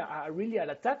to be really an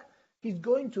attack. He's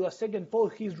going to a second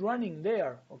post, he's running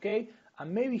there, okay?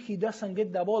 And maybe he doesn't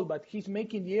get the ball, but he's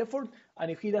making the effort,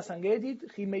 and if he doesn't get it,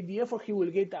 he made the effort, he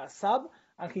will get a sub,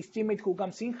 and his teammate who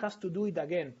comes in has to do it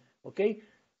again, okay?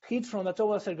 Hit from the top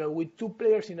of the circle with two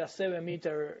players in the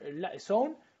 7-meter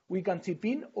zone, we can tip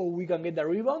in or we can get the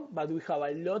rebound, but we have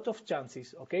a lot of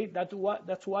chances, okay?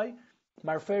 That's why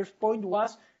my first point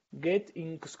was get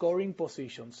in scoring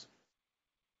positions.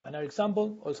 Another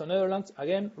example, also Netherlands,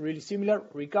 again, really similar,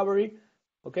 recovery,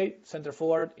 okay? Center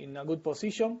forward in a good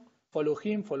position, follow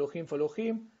him.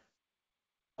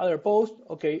 Other post,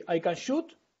 okay, I can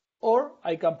shoot or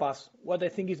I can pass. What I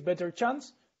think is better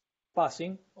chance?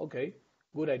 Passing, okay,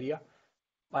 good idea.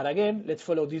 But again, let's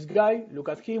follow this guy, look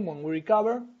at him when we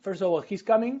recover. First of all, he's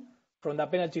coming, from the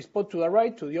penalty spot to the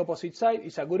right, to the opposite side,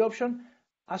 is a good option.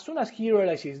 As soon as he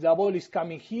realizes the ball is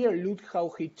coming here, look how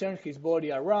he turns his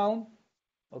body around.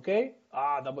 Okay?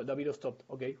 The video stopped.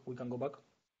 Okay, we can go back.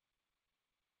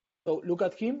 So look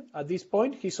at him. At this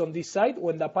point, he's on this side.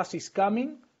 When the pass is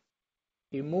coming,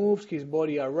 he moves his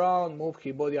body around,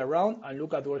 and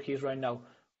look at where he is right now.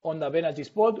 On the penalty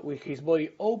spot, with his body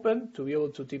open to be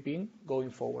able to tip in going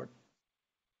forward.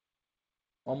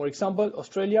 One more example,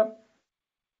 Australia.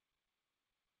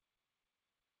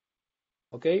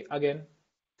 Okay, again,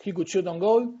 he could shoot on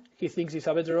goal. He thinks it's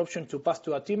a better option to pass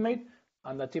to a teammate,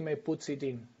 and the teammate puts it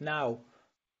in. Now,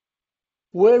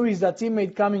 where is the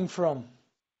teammate coming from?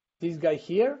 This guy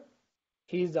here,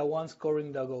 he's the one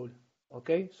scoring the goal.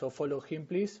 Okay, so follow him,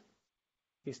 please.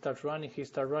 He starts running.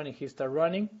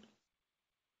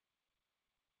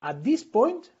 At this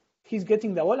point, he's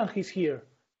getting the ball and he's here.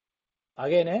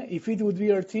 Again, if it would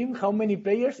be our team, how many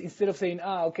players, instead of saying,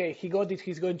 okay, he got it,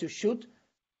 he's going to shoot,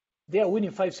 they are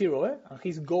winning 5-0, and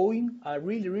he's going a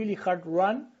really, really hard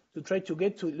run to try to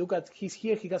get to, look at, he's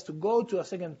here, he has to go to a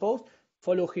second post,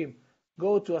 follow him.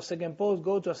 Go to a second post,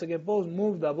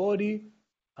 move the body,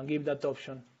 and give that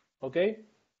option, okay?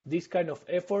 These kind of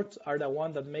efforts are the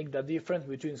ones that make the difference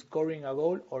between scoring a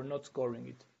goal or not scoring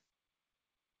it.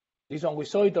 This one we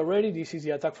saw it already. This is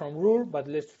the attack from Ruhr, but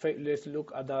let's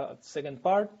look at the second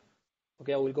part.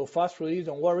 Okay, I will go fast through this,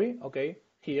 don't worry. Okay,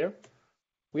 here.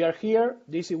 We are here.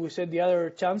 This is, we said, the other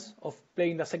chance of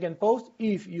playing the second post.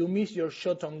 If you miss your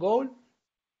shot on goal,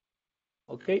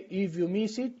 okay, if you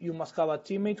miss it, you must have a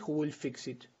teammate who will fix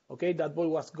it. Okay, that ball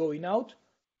was going out,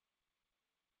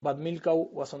 but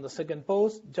Milkau was on the second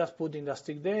post, just putting the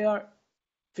stick there,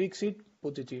 fix it,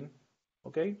 put it in.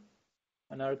 Okay,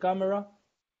 another camera.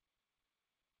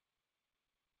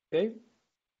 Okay,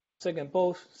 second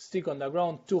post, stick on the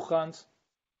ground, 2 hands,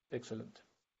 excellent.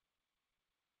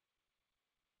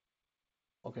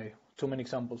 Okay, too many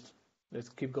examples. Let's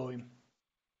keep going.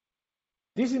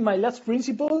 This is my last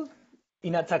principle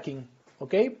in attacking.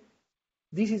 Okay,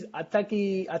 this is attack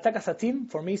as a team.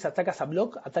 For me, it's attack as a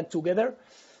block, attack together.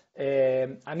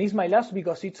 And it's my last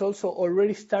because it's also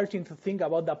already starting to think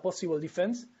about the possible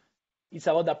defense. It's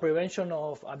about the prevention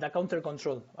of the counter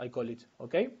control, I call it.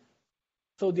 Okay.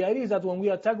 So the idea is that when we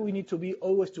attack, we need to be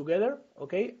always together,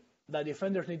 okay? The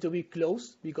defenders need to be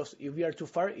close, because if we are too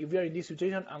far, if we are in this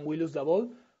situation and we lose the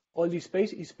ball, all this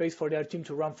space is space for their team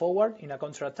to run forward in a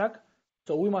counter-attack.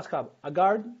 So we must have a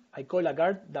guard. I call a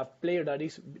guard the player that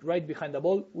is right behind the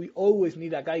ball. We always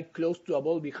need a guy close to a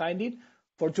ball behind it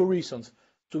for 2 reasons.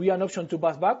 To be an option to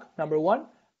pass back, number 1,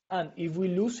 and if we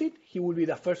lose it, he will be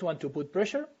the first one to put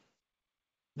pressure.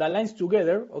 The lines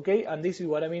together, okay, and this is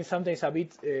what I mean, sometimes a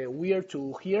bit weird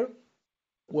to hear.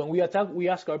 When we attack, we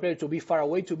ask our player to be far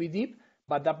away, to be deep,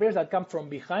 but the players that come from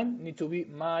behind need to be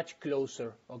much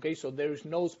closer, okay, so there is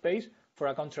no space for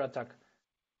a counter-attack.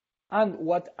 And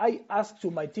what I ask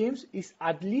to my teams is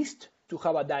at least to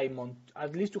have a diamond,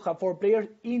 at least to have 4 players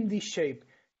in this shape.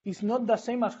 It's not the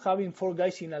same as having 4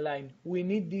 guys in a line. We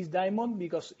need this diamond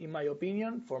because, in my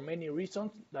opinion, for many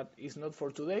reasons, that is not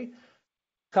for today,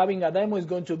 having a diamond is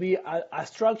going to be a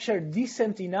structure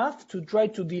decent enough to try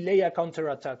to delay a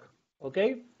counter-attack.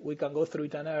 Okay? We can go through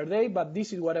it another day, but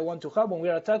this is what I want to have when we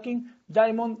are attacking.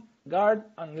 Diamond, guard,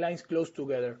 and lines close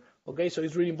together. Okay? So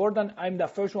it's really important. I'm the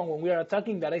first one when we are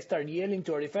attacking that I start yelling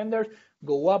to our defenders,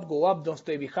 go up, don't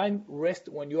stay behind, rest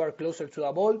when you are closer to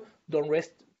the ball, don't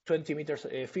rest 20 meters,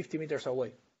 50 meters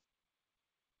away.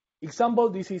 Example,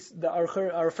 this is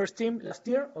our first team last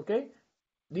year, okay?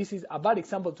 This is a bad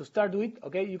example to start with,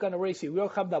 okay? You can already see, we all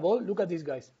have the ball. Look at these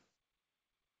guys.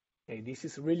 Okay, this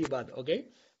is really bad, okay?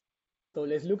 So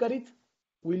let's look at it.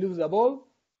 We lose the ball.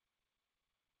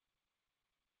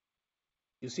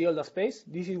 You see all the space?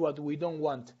 This is what we don't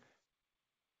want.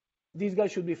 This guy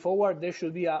should be forward. There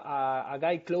should be a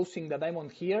guy closing the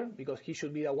diamond here because he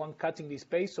should be the one cutting this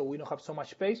space so we don't have so much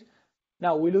space.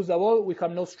 Now we lose the ball. We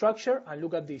have no structure. And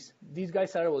look at this. These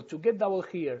guys are able to get the ball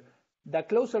here. The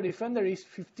closer defender is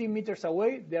 15 meters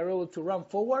away. They are able to run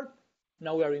forward.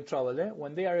 Now we are in trouble.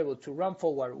 When they are able to run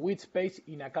forward with space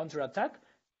in a counter-attack,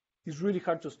 it's really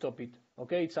hard to stop it.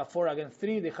 Okay, it's a 4 against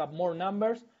 3. They have more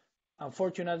numbers.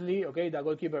 Unfortunately, okay, the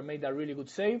goalkeeper made a really good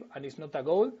save, and it's not a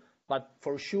goal. But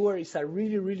for sure, it's a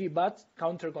really, really bad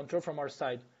counter-control from our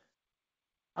side.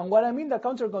 And what I mean the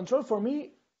counter-control for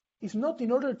me is not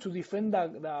in order to defend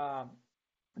the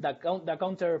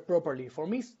counter properly. For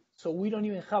me, so we don't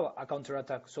even have a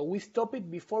counter-attack. So we stop it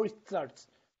before it starts.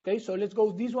 Okay, so let's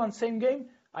go this one, same game.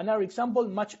 Another example,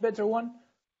 much better one.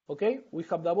 Okay, we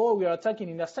have the ball, we are attacking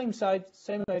in the same side,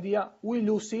 same idea. We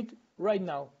lose it right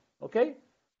now. Okay,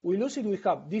 we lose it, we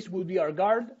have, this will be our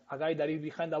guard, a guy that is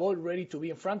behind the ball, ready to be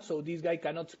in front, so this guy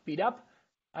cannot speed up,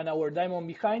 and our diamond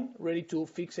behind, ready to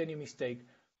fix any mistake.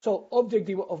 So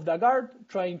objective of the guard,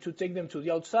 trying to take them to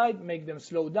the outside, make them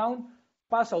slow down,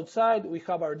 pass outside, we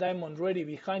have our diamond ready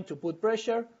behind to put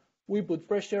pressure, we put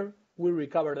pressure, we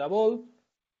recover the ball,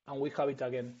 and we have it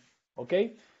again,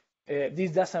 okay?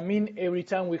 This doesn't mean every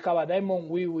time we have a diamond,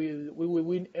 we will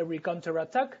win every counter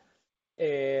attack,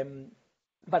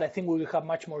 but I think we will have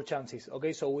much more chances,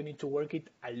 okay? So we need to work it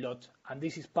a lot, and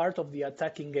this is part of the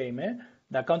attacking game,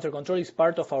 The counter control is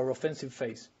part of our offensive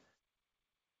phase.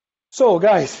 So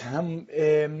guys,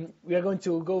 we are going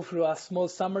to go through a small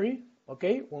summary,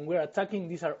 okay? When we're attacking,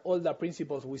 these are all the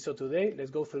principles we saw today.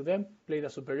 Let's go through them. Play the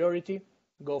superiority,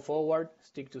 go forward,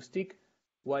 stick to stick,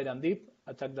 wide and deep,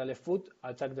 attack the left foot,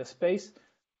 attack the space,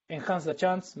 enhance the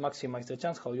chance, maximize the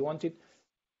chance, how you want it,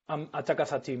 and attack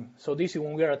as a team. So this is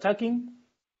when we are attacking.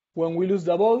 When we lose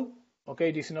the ball,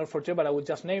 okay, this is not for today, but I will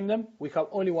just name them. We have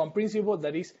only one principle,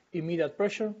 that is immediate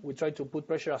pressure. We try to put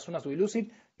pressure as soon as we lose it.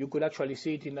 You could actually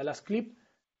see it in the last clip.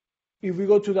 If we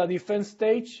go to the defense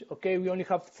stage, okay, we only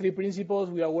have 3 principles.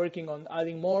 We are working on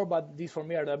adding more, but these for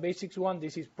me are the basics one.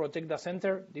 This is protect the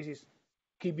center. This is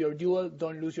keep your duel,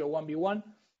 don't lose your 1v1.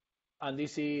 And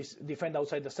this is defend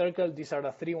outside the circle. These are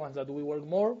the 3 ones that we work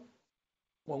more.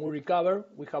 When we recover,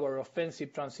 we have our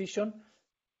offensive transition.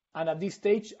 And at this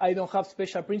stage, I don't have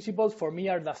special principles. For me,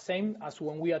 are the same as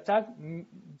when we attack.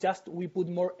 Just we put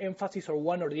more emphasis on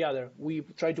one or the other. We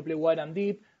try to play wide and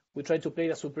deep. We try to play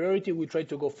the superiority. We try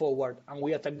to go forward, and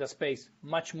we attack the space.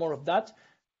 Much more of that,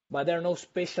 but there are no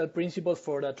special principles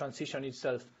for the transition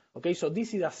itself. Okay, so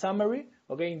this is a summary.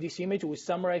 Okay, in this image, we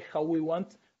summarize how we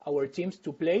want our teams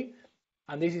to play,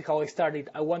 and this is how I started.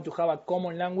 I want to have a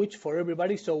common language for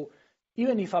everybody. So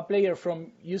even if a player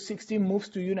from U16 moves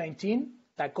to U19,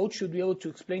 the coach should be able to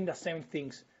explain the same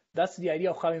things. That's the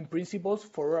idea of having principles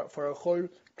for a whole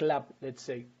club, let's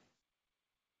say.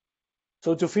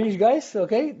 So to finish, guys,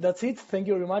 okay, that's it. Thank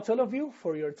you very much, all of you,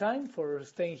 for your time, for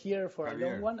staying here for a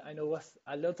long one. I know it was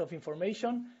a lot of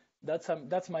information.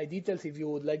 That's my details. If you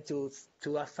would like to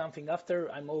ask something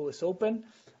after, I'm always open.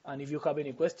 And if you have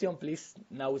any question, please,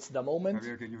 now it's the moment.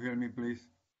 Javier, can you hear me, please?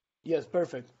 Yes,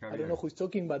 perfect. Javier. I don't know who's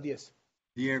talking, but yes.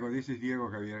 Diego, this is Diego,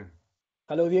 Javier.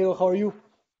 Hello, Diego. How are you?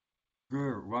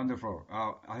 Good, wonderful.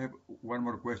 I have one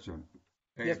more question.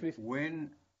 Yes, please.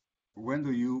 When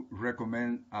do you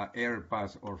recommend an air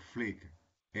pass or flick?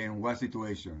 In what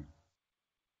situation?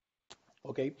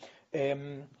 Okay.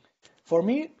 For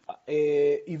me,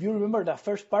 if you remember the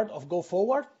first part of go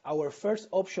forward, our first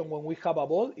option when we have a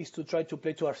ball is to try to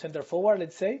play to our center forward,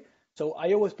 let's say. So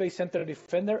I always play center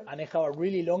defender, and I have a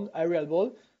really long aerial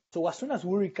ball. So as soon as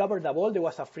we recover the ball, there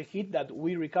was a free hit that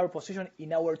we recover position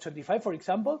in our 25, for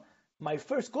example. My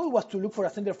first goal was to look for a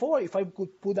center forward if I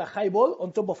could put a high ball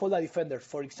on top of all the defenders,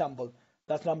 for example.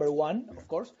 That's number one, of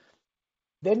course.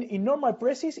 Then in normal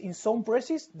presses, in zone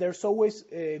presses, there's always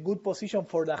a good position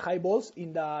for the high balls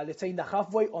in the, let's say, in the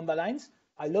halfway on the lines.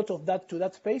 A lot of that to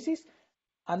that spaces.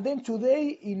 And then today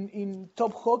in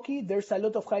top hockey, there's a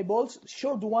lot of high balls,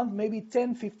 short ones, maybe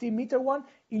 10, 15 meter one,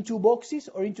 into boxes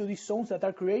or into these zones that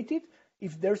are created.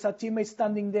 If there's a teammate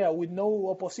standing there with no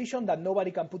opposition that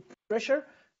nobody can put pressure,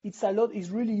 it's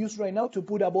really used right now to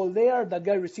put a ball there. That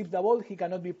guy receives the ball, he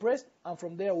cannot be pressed, and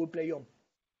from there we'll play on.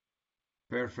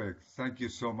 Perfect. Thank you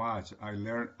so much. I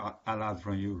learned a lot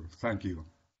from you. Thank you.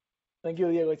 Thank you,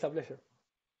 Diego. It's a pleasure.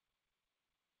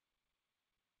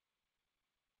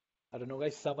 I don't know,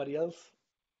 guys, somebody else?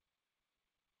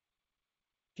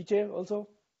 Chiche, also?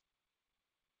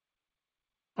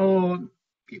 Oh,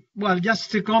 well,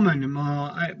 just a comment.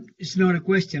 It's not a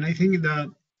question. I think that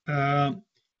a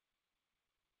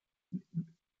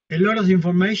lot of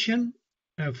information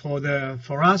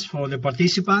for us, for the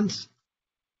participants.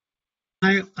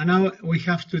 And now we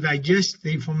have to digest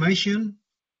the information,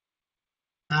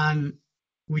 and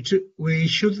we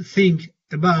should think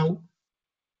about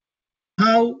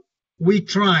how we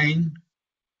trying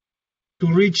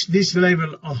to reach this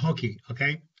level of hockey,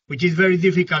 okay? Which is very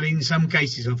difficult in some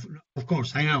cases, of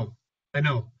course, I know.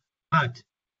 But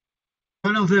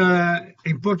one of the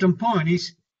important points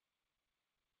is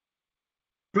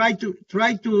try to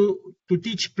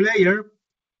teach player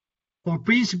for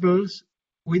principles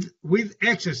with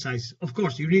exercise. Of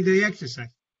course, you need the exercise.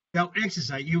 Without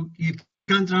exercise, you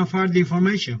can't transfer the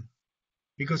information,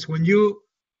 because when you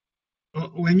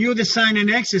design an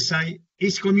exercise,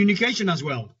 it's communication as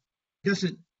well.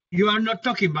 You are not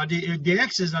talking, but the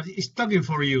exercise is talking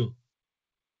for you.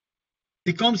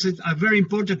 The concepts are very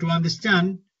important to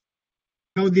understand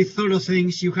how these sort of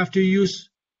things you have to use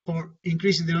for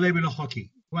increasing the level of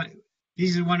hockey.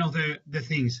 This is one of the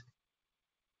things.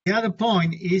 The other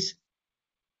point is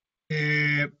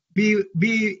pay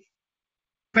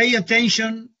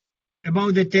attention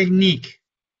about the technique,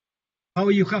 how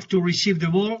you have to receive the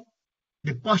ball,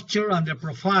 the posture and the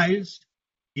profiles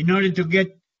in order to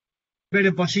get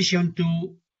better position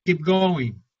to keep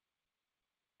going.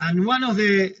 And one of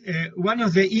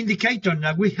the indicators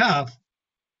that we have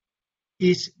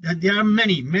is that there are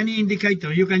many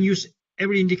indicators. You can use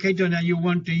every indicator that you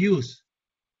want to use.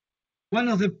 One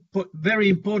of the very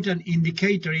important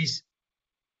indicator is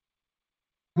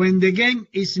when the game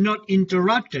is not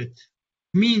interrupted,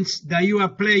 means that you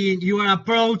are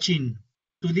approaching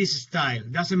to this style.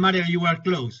 Doesn't matter if you are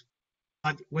close.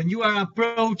 But when you are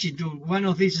approaching to one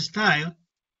of these style,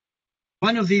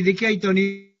 one of the indicators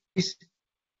is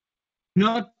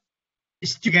not a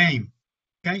stupid game,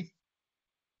 okay?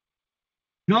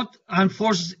 Not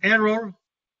unforced error,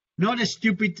 not a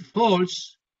stupid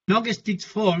false, not a stick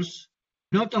false,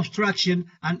 not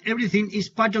obstruction, and everything is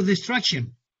part of the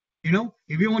instruction. You know,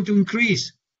 if you want to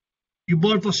increase your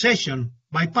ball possession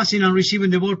by passing and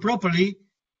receiving the ball properly,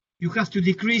 you have to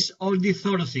decrease all these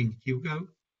sort of things. You go.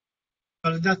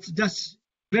 Well, that's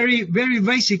very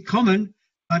basic, common.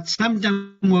 But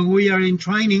sometimes when we are in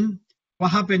training,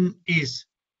 what happens is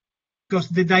because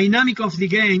the dynamic of the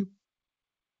game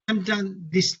sometimes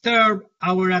disturb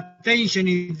our attention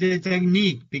in the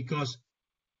technique, because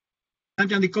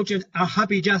sometimes the coaches are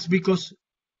happy just because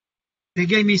the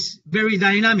game is very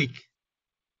dynamic.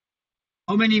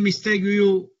 How many mistakes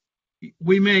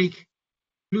we make,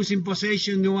 losing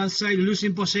possession to one side,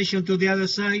 losing possession to the other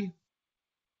side?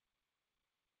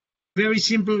 Very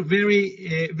simple,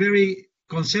 very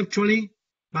conceptually,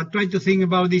 but try to think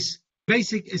about this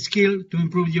basic skill to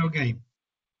improve your game.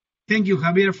 Thank you,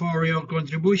 Javier, for your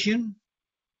contribution.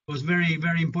 It was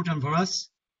very important for us.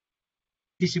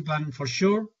 Participant for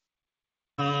sure.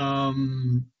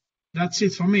 That's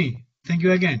it for me. Thank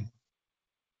you again.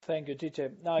 Thank you,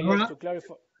 teacher. Now, yes, to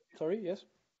clarify. Sorry, yes?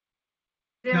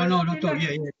 No, not all.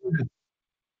 Yeah.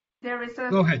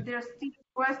 Go ahead. There's still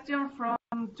a question from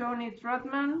Tony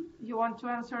Trotman. You want to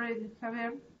answer it,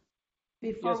 Javier?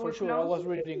 Yes, for sure. I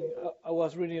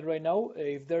was reading it right now.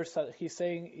 He's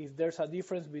saying if there's a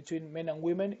difference between men and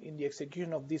women in the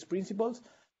execution of these principles.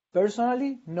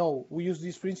 Personally, no. We use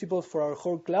these principles for our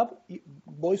whole club.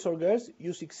 Boys or girls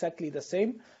use exactly the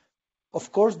same.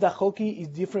 Of course, the hockey is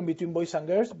different between boys and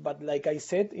girls, but like I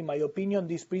said, in my opinion,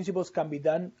 these principles can be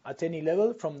done at any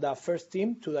level, from the first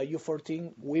team to the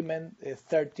U14 women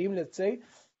third team, let's say.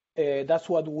 That's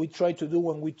what we try to do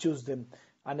when we choose them.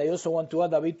 And I also want to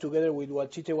add a bit together with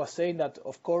what Chiche was saying, that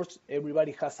of course,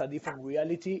 everybody has a different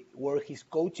reality where he's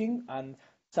coaching, and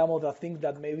some of the things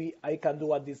that maybe I can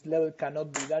do at this level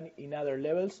cannot be done in other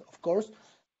levels, of course.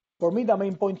 For me, the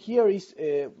main point here is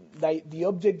the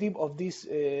objective of this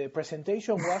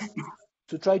presentation was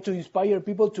to try to inspire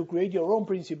people to create your own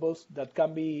principles that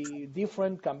can be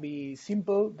different, can be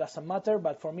simple, doesn't matter.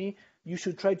 But for me, you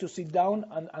should try to sit down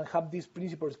and have these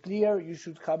principles clear. You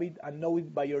should have it and know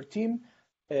it by your team.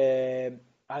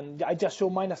 And I just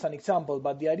show mine as an example,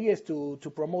 but the idea is to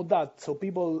promote that. So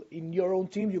people in your own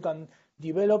team, you can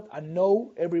develop and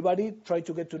know everybody, try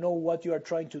to get to know what you are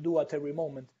trying to do at every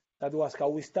moment. That was how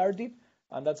we started,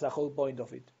 and that's the whole point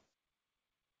of it.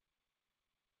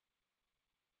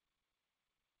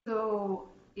 So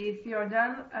if you're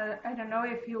done, I don't know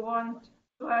if you want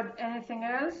to add anything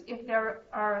else, if there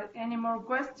are any more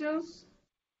questions.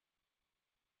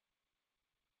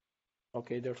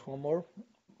 Okay, there's one more.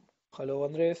 Hello,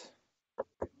 Andres.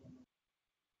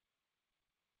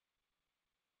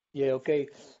 Yeah, okay.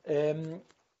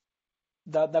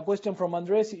 The question from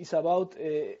Andres is about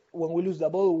when we lose the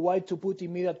ball, why to put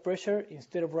immediate pressure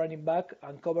instead of running back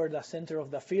and cover the center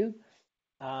of the field.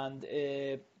 And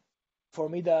for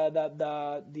me,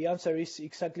 the answer is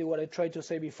exactly what I tried to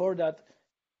say before, that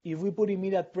if we put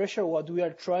immediate pressure, what we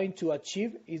are trying to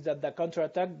achieve is that the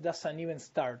counterattack doesn't even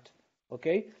start.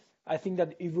 Okay? I think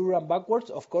that if we run backwards,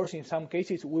 of course, in some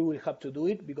cases we will have to do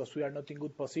it because we are not in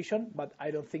good position, but I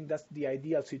don't think that's the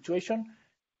ideal situation.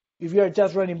 If we are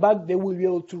just running back, they will be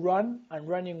able to run, and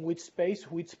running with space,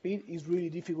 with speed, is really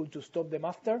difficult to stop them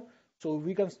after. So if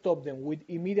we can stop them with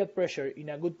immediate pressure in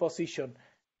a good position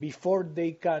before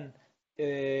they can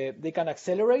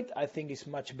accelerate, I think it's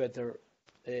much better.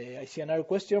 I see another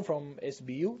question from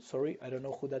SBU. Sorry, I don't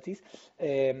know who that is.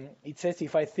 It says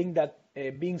if I think that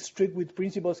being strict with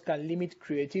principles can limit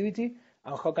creativity,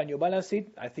 and how can you balance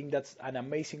it? I think that's an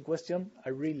amazing question. I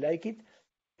really like it.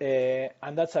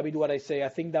 And that's a bit what I say. I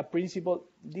think that principle,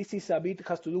 this is a bit,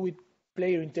 has to do with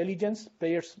player intelligence.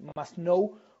 Players must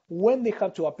know when they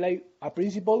have to apply a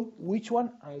principle, which one,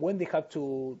 and when they have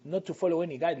to not to follow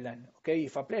any guideline. Okay,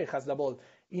 if a player has the ball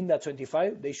in the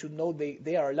 25, they should know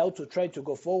they are allowed to try to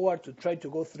go forward, to try to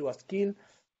go through a skill.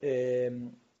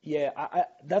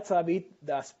 That's a bit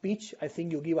the speech I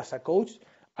think you give as a coach.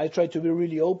 I try to be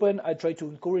really open. I try to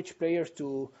encourage players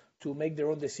to make their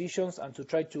own decisions and to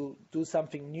try to do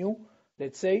something new,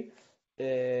 let's say.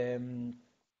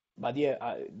 But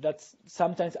yeah, that's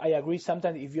sometimes I agree.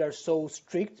 Sometimes if you are so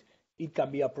strict, it can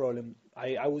be a problem.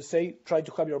 I would say try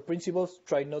to have your principles,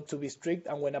 try not to be strict,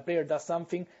 and when a player does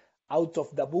something out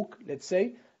of the book, let's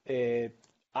say,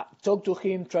 talk to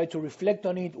him, try to reflect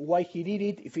on it, why he did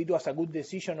it, if it was a good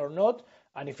decision or not,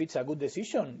 and if it's a good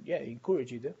decision, yeah,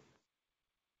 encourage it.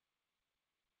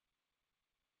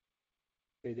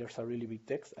 Okay, there's a really big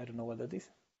text. I don't know what that is.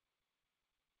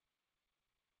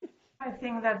 I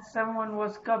think that someone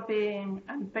was copying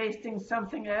and pasting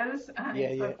something else. And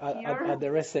At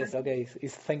the rest says, okay,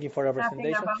 it's thank you for a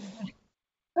presentation.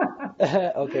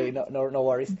 Okay, no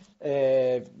worries.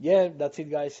 That's it,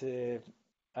 guys.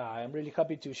 I'm really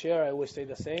happy to share. I always say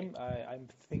the same. I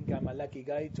think I'm a lucky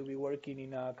guy to be working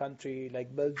in a country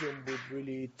like Belgium with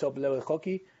really top level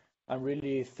hockey. I'm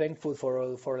really thankful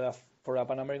for the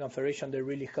Pan American Federation. They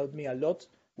really helped me a lot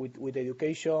with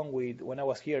education. When I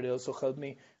was here, they also helped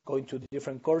me going to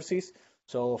different courses.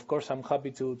 So of course I'm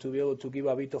happy to be able to give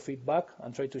a bit of feedback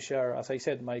and try to share, as I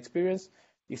said, my experience.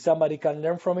 If somebody can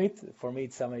learn from it, for me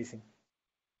it's amazing.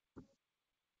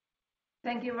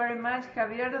 Thank you very much,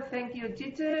 Javier. Thank you,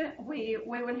 Tite. We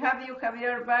will have you,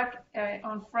 Javier, back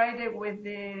on Friday with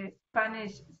the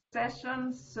Spanish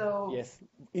session. So yes,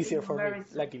 easier for me,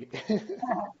 luckily.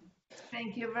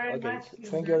 Thank you very much.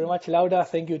 Thank you very much, Laura.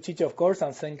 Thank you, Chicho, of course,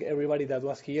 and thank everybody that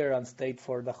was here and stayed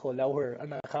for the whole hour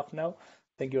and a half now.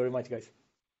 Thank you very much, guys.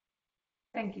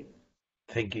 Thank you.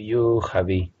 Thank you,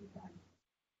 Javi.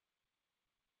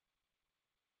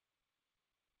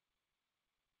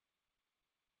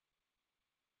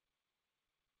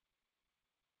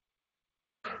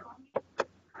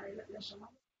 La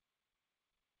llamada